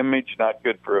the image, not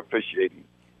good for officiating.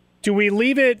 Do we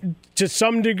leave it to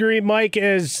some degree, Mike,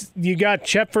 as you got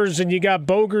Cheffers and you got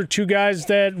Boger, two guys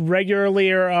that regularly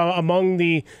are among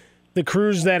the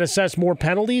crews that assess more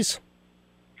penalties?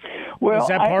 Well, is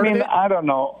that part of it? I don't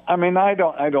know. I mean, I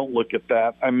don't look at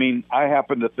that. I mean, I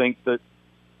happen to think that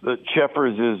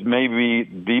Cheffers is maybe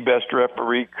the best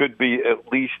referee, could be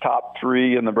at least top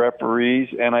three in the referees,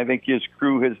 and I think his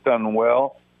crew has done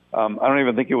well. I don't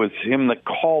even think it was him that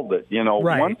called it.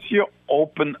 Right. Once you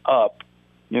open up,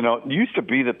 it used to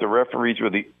be that the referees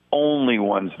were the only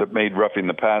ones that made roughing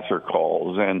the passer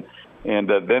calls, and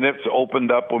then it's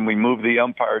opened up when we moved the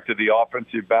umpire to the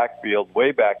offensive backfield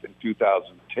way back in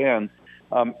 2010.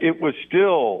 It was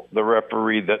still the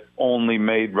referee that only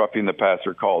made roughing the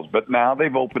passer calls. But now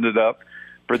they've opened it up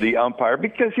for the umpire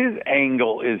because his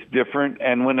angle is different.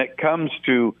 And when it comes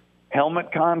to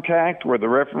helmet contact where the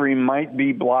referee might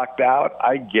be blocked out,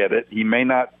 I get it. He may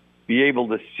not be able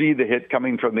to see the hit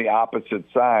coming from the opposite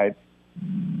side.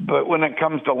 But when it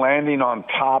comes to landing on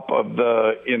top of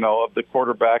the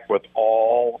quarterback with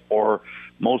all or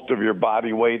most of your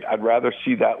body weight, I'd rather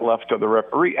see that left to the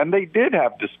referee. And they did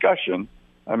have discussion.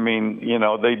 I mean,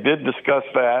 they did discuss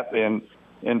that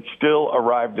and still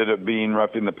arrived at it being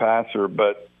roughing the passer.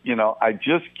 But, I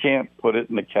just can't put it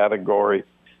in the category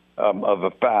of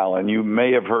a foul. And you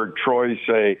may have heard Troy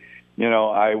say,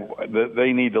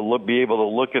 they need to be able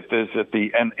to look at this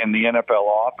in the NFL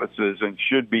offices and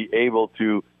should be able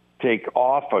to take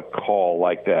off a call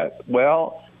like that.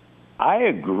 Well, I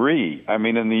agree. I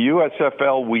mean, in the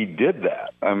USFL, we did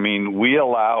that. I mean, we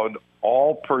allowed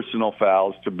all personal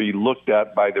fouls to be looked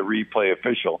at by the replay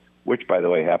official, which, by the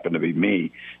way, happened to be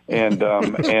me. And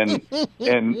and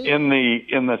in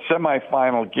the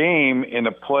semifinal game, in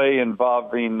a play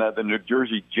involving the New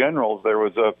Jersey Generals, there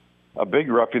was a big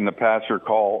roughing the passer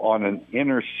call on an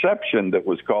interception that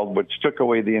was called, which took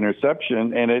away the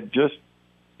interception, and it just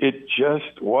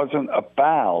wasn't a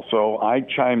foul. So I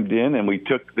chimed in, and we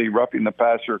took the roughing the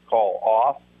passer call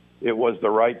off. It was the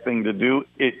right thing to do.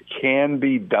 It can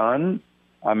be done.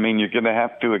 I mean, you're going to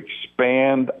have to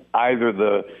expand either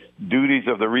the duties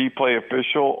of the replay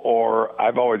official, or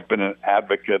I've always been an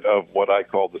advocate of what I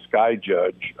call the sky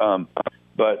judge.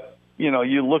 But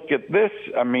you look at this.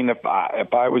 I mean, if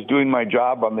I was doing my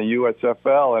job on the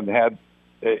USFL and had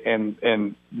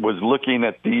and was looking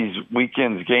at these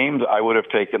weekend's games, I would have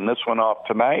taken this one off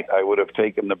tonight. I would have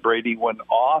taken the Brady one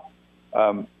off.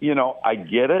 I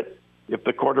get it. If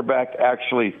the quarterback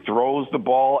actually throws the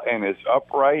ball and is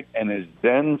upright and is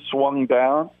then swung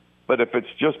down, but if it's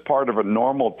just part of a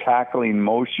normal tackling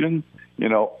motion,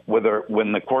 whether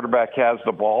when the quarterback has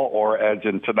the ball or as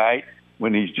in tonight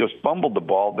when he's just fumbled the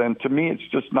ball, then to me it's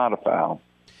just not a foul.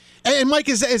 And Mike,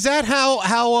 is that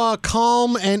how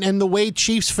calm and the way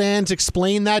Chiefs fans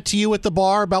explain that to you at the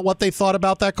bar about what they thought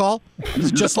about that call?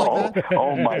 It's just like that?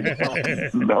 Oh my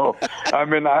God, no! I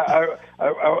mean,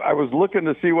 I was looking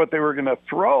to see what they were going to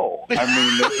throw.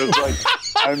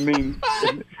 I mean,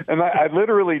 and I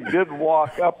literally did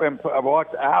walk up and I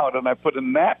walked out and I put a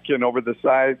napkin over the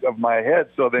side of my head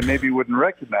so they maybe wouldn't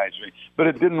recognize me, but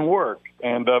it didn't work,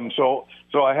 and so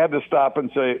I had to stop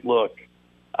and say, look.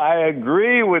 I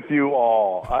agree with you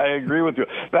all. I agree with you.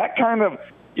 That kind of,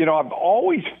 I've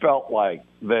always felt like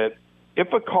that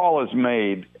if a call is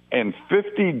made and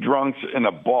 50 drunks in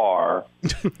a bar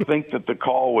think that the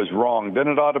call was wrong, then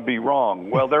it ought to be wrong.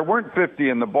 Well, there weren't 50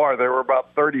 in the bar. There were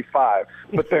about 35,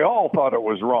 but they all thought it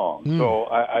was wrong. So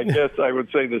I guess I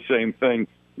would say the same thing.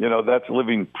 That's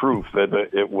living proof that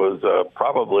it was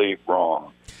probably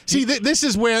wrong. See, this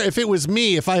is where if it was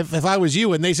me, if I was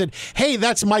you, and they said, "Hey,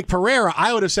 that's Mike Pereira,"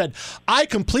 I would have said, "I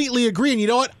completely agree." And you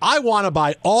know what? I want to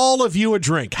buy all of you a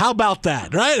drink. How about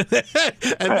that, right?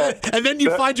 and then you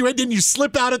find your head, and you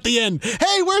slip out at the end.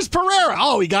 Hey, where's Pereira?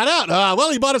 Oh, he got out.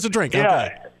 Well, he bought us a drink. Yeah.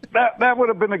 Okay. That would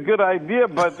have been a good idea,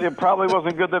 but it probably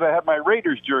wasn't good that I had my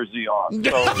Raiders jersey on.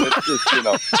 So it's just,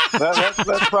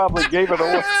 that probably gave it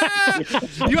away.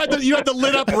 You had the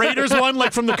lit up Raiders one,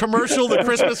 like from the commercial, the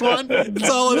Christmas one. It's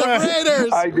all in the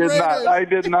Raiders. I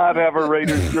did not have a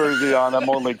Raiders jersey on. I'm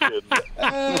only kidding.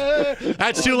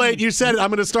 That's too late. You said it. I'm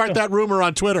going to start that rumor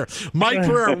on Twitter. Mike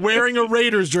Pereira wearing a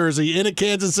Raiders jersey in a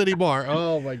Kansas City bar.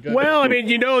 Oh my God. Well, I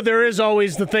mean, there is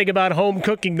always the thing about home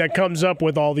cooking that comes up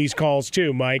with all these calls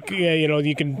too, Mike. Yeah,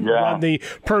 you can run the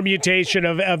permutation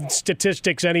of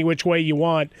statistics any which way you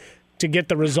want to get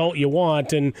the result you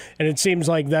want, and it seems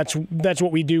like that's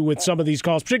what we do with some of these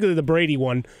calls, particularly the Brady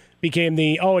one became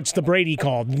it's the Brady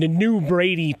call. The new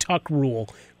Brady tuck rule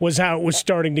was how it was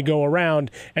starting to go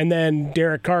around, and then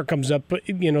Derek Carr comes up,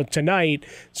 tonight.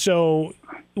 So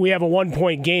we have a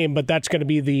 1-point game, but that's going to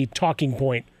be the talking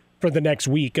point for the next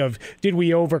week of did we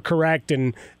overcorrect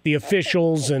and the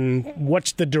officials and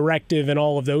what's the directive and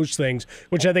all of those things,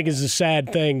 which I think is a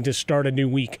sad thing to start a new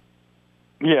week.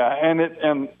 Yeah,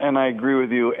 and I agree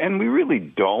with you. And we really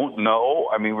don't know.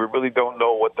 I mean, we really don't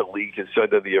know what the league has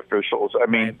said to the officials. I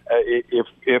mean,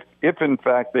 if in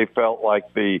fact they felt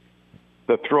like the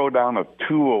throwdown of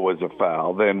Tua was a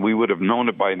foul, then we would have known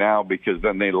it by now, because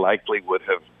then they likely would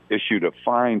have issued a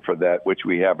fine for that, which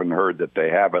we haven't heard that they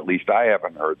have. At least I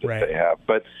haven't heard that they have.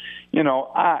 But,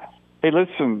 hey,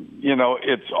 listen,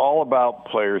 it's all about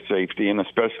player safety, and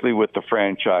especially with the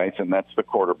franchise, and that's the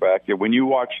quarterback. And when you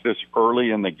watch this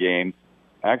early in the game,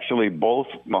 actually both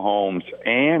Mahomes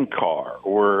and Carr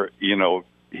were,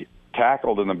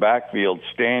 tackled in the backfield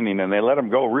standing, and they let him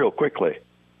go real quickly.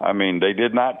 I mean, they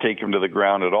did not take him to the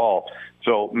ground at all.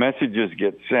 So messages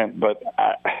get sent, but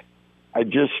I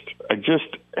just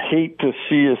hate to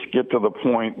see us get to the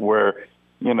point where,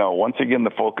 once again,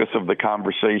 the focus of the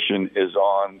conversation is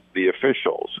on the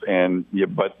officials. And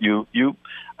you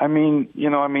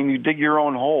dig your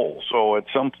own hole. So at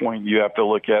some point you have to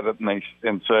look at it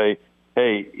and say,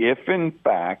 hey, if in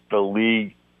fact the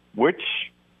league, which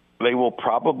they will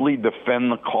probably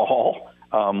defend the call,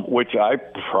 which I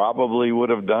probably would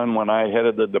have done when I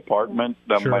headed the department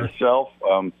myself.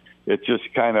 It's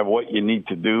just kind of what you need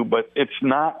to do, but it's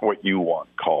not what you want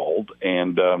called.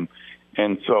 And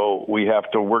so we have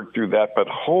to work through that, but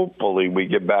hopefully we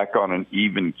get back on an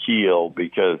even keel,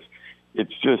 because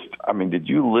it's just, I mean, did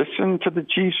you listen to the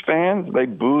Chiefs fans? They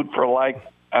booed for like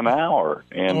an hour.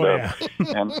 And,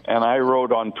 and I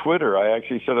wrote on Twitter, I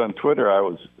actually said on Twitter, I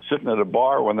was sitting at a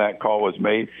bar when that call was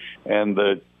made and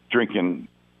drinking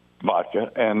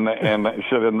vodka, and I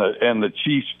said, and the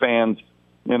Chiefs fans,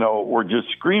 were just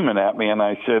screaming at me, and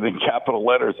I said in capital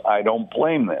letters, I don't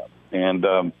blame them. And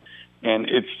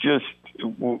it's just,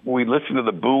 we listen to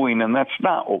the booing, and that's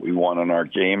not what we want in our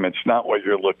game. It's not what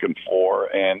you're looking for,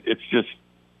 and it's just,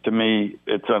 to me,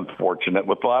 it's unfortunate.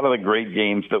 With a lot of the great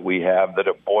games that we have, that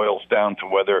it boils down to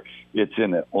whether it's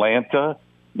in Atlanta,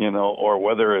 or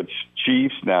whether it's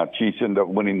Chiefs. Now, Chiefs end up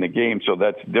winning the game, so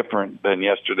that's different than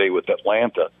yesterday with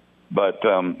Atlanta. But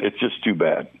it's just too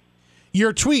bad.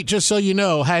 Your tweet, just so you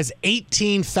know, has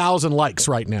 18,000 likes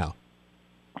right now.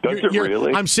 Does it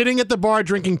really? I'm sitting at the bar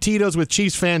drinking Tito's with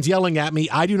Chiefs fans yelling at me.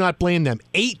 I do not blame them.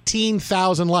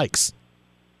 18,000 likes.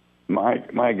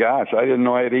 My gosh, I didn't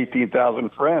know I had 18,000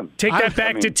 friends. Take that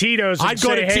back to Tito's and I'd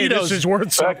go to hey, Tito's. this is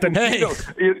worth something. Hey.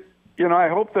 I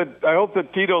hope that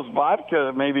Tito's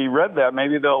vodka maybe read that.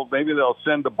 Maybe they'll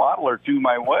send a bottle or two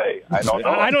my way. I don't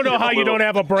know. I don't know how you don't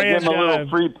have a brand. A little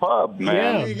free pub,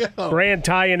 man. Yeah, brand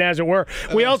tie-in, as it were.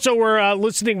 We also were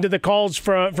listening to the calls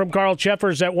from Carl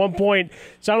Cheffers at one point.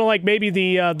 Sounded like maybe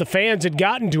the fans had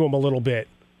gotten to him a little bit.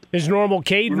 His normal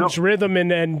cadence, rhythm,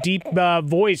 and deep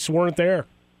voice weren't there.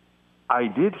 I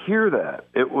did hear that.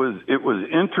 It was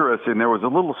interesting. There was a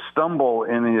little stumble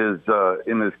in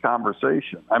his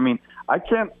conversation. I mean, I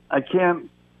can't,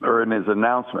 or in his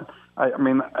announcement.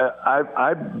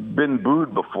 I've been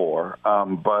booed before,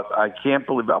 but I can't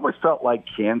believe. I always felt like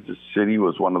Kansas City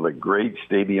was one of the great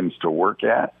stadiums to work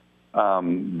at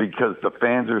because the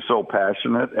fans are so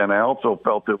passionate, and I also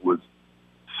felt it was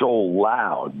so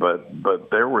loud. But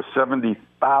there were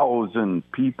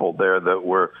 70,000 people there that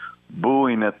were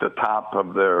booing at the top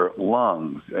of their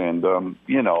lungs, and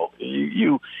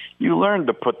you learn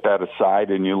to put that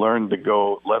aside, and you learn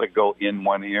to let it go in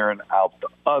one ear and out the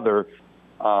other.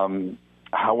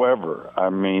 However, I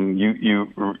mean,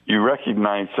 you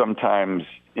recognize sometimes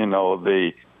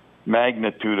the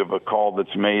magnitude of a call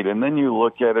that's made, and then you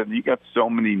look at it, and you got so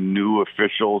many new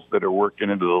officials that are working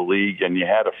into the league, and you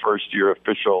had a first-year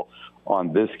official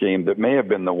on this game that may have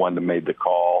been the one that made the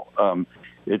call.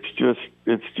 It's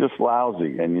just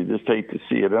lousy, and you just hate to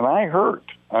see it. And I hurt.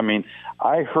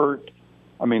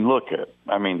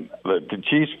 The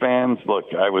Chiefs fans, look,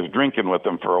 I was drinking with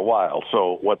them for a while,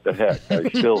 so what the heck? I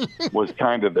still was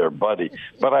kind of their buddy.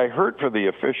 But I hurt for the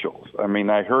officials. I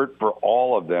mean, I hurt for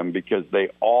all of them because they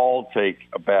all take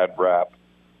a bad rap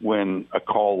when a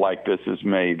call like this is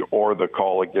made, or the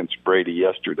call against Brady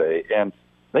yesterday. And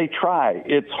they try.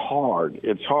 It's hard.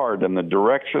 And the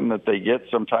direction that they get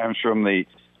sometimes from the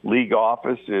league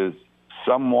office is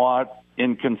somewhat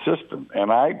inconsistent.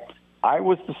 And I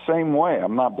was the same way.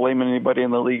 I'm not blaming anybody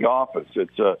in the league office.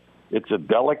 It's a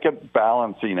delicate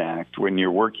balancing act when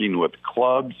you're working with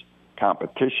clubs,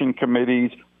 competition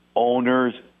committees,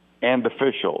 owners, and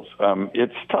officials.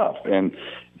 It's tough, and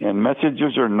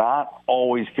messages are not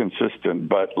always consistent.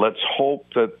 But let's hope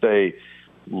that they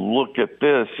look at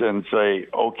this and say,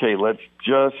 okay, let's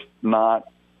just not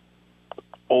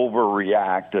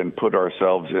overreact and put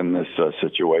ourselves in this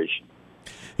situation.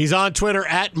 He's on Twitter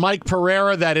at Mike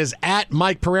Pereira. That is at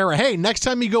Mike Pereira. Hey, next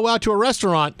time you go out to a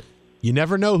restaurant, you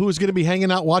never know who's going to be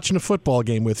hanging out watching a football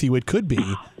game with you. It could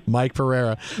be Mike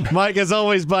Pereira. Mike, as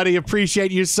always, buddy,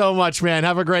 appreciate you so much, man.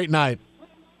 Have a great night.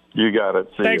 You got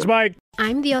it. Thanks, Mike.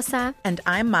 I'm Diosa. And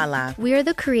I'm Mala. We are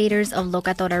the creators of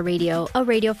Locatora Radio, a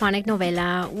radiophonic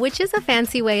novela, which is a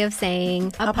fancy way of saying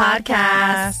a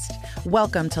podcast.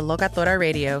 Welcome to Locatora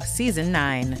Radio, Season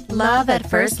 9. Love at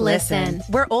first listen.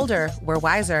 We're older, we're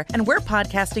wiser, and we're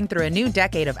podcasting through a new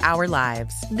decade of our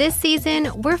lives. This season,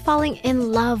 we're falling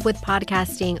in love with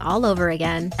podcasting all over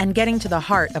again. And getting to the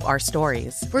heart of our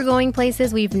stories. We're going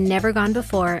places we've never gone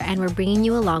before, and we're bringing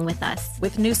you along with us.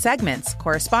 With new segments,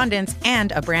 correspondence,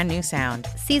 and a brand new sound.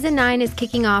 Season 9 is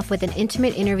kicking off with an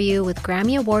intimate interview with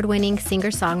Grammy Award-winning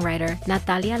singer-songwriter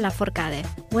Natalia Lafourcade.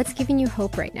 What's giving you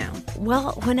hope right now?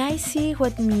 Well, when I see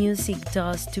what music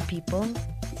does to people,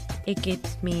 it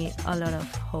gives me a lot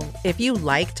of hope. If you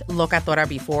liked Locatora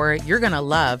before, you're going to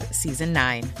love Season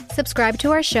 9. Subscribe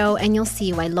to our show and you'll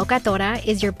see why Locatora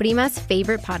is your prima's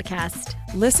favorite podcast.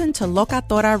 Listen to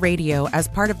Locatora Radio as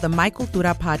part of the My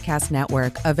Cultura Podcast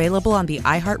Network, available on the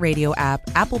iHeartRadio app,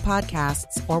 Apple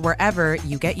Podcasts, or wherever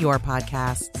you get your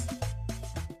podcasts.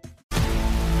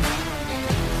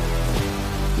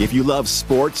 If you love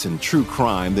sports and true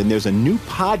crime, then there's a new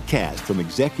podcast from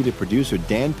executive producer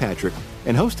Dan Patrick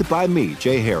and hosted by me,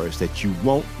 Jay Harris, that you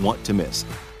won't want to miss.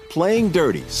 Playing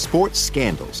Dirty: Sports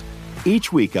Scandals.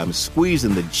 Each week, I'm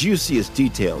squeezing the juiciest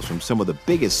details from some of the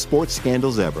biggest sports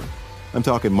scandals ever. I'm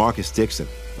talking Marcus Dixon,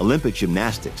 Olympic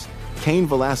gymnastics, Cain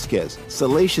Velasquez,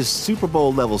 salacious Super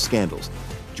Bowl-level scandals.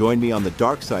 Join me on the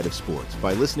dark side of sports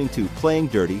by listening to Playing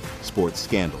Dirty: Sports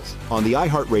Scandals on the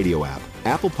iHeartRadio app,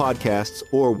 Apple Podcasts,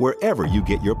 or wherever you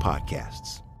get your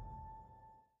podcasts.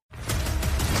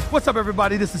 What's up,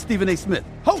 everybody? This is Stephen A. Smith,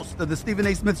 host of the Stephen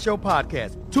A. Smith Show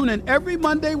podcast. Tune in every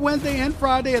Monday, Wednesday, and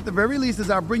Friday at the very least as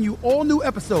I bring you all new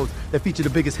episodes that feature the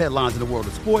biggest headlines in the world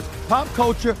of sports, pop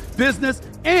culture, business,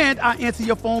 and I answer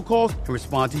your phone calls and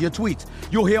respond to your tweets.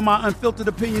 You'll hear my unfiltered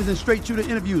opinions and straight-shooter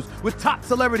interviews with top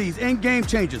celebrities and game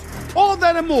changers. All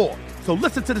that and more. So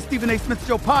listen to the Stephen A. Smith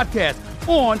Show podcast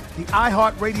on the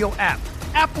iHeartRadio app,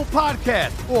 Apple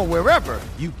Podcasts, or wherever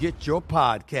you get your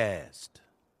podcast.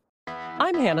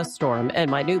 I'm Hannah Storm,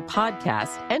 and my new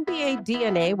podcast, NBA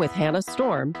DNA with Hannah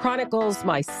Storm, chronicles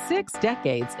my 6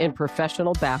 decades in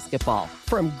professional basketball.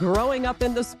 From growing up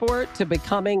in the sport to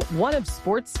becoming one of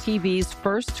sports TV's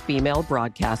first female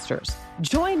broadcasters.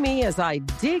 Join me as I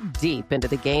dig deep into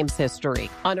the game's history,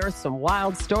 unearth some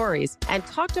wild stories, and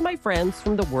talk to my friends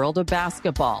from the world of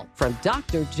basketball, from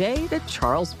Dr. J to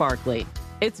Charles Barkley.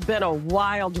 It's been a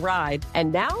wild ride,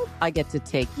 and now I get to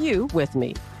take you with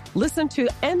me. Listen to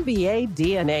NBA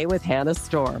DNA with Hannah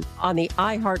Storm on the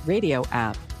iHeartRadio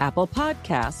app, Apple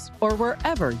Podcasts, or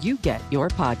wherever you get your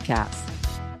podcasts.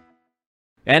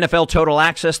 NFL Total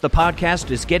Access, the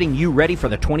podcast, is getting you ready for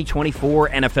the 2024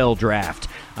 NFL Draft.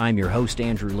 I'm your host,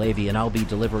 Andrew Levy, and I'll be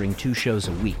delivering 2 shows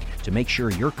a week to make sure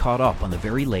you're caught up on the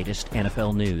very latest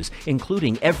NFL news,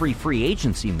 including every free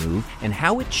agency move and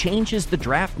how it changes the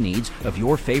draft needs of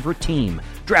your favorite team.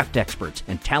 Draft experts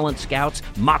and talent scouts,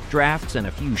 mock drafts, and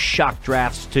a few shock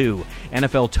drafts, too.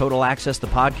 NFL Total Access, the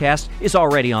podcast, is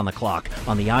already on the clock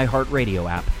on the iHeartRadio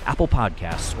app, Apple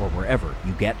Podcasts, or wherever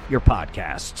you get your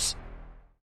podcasts.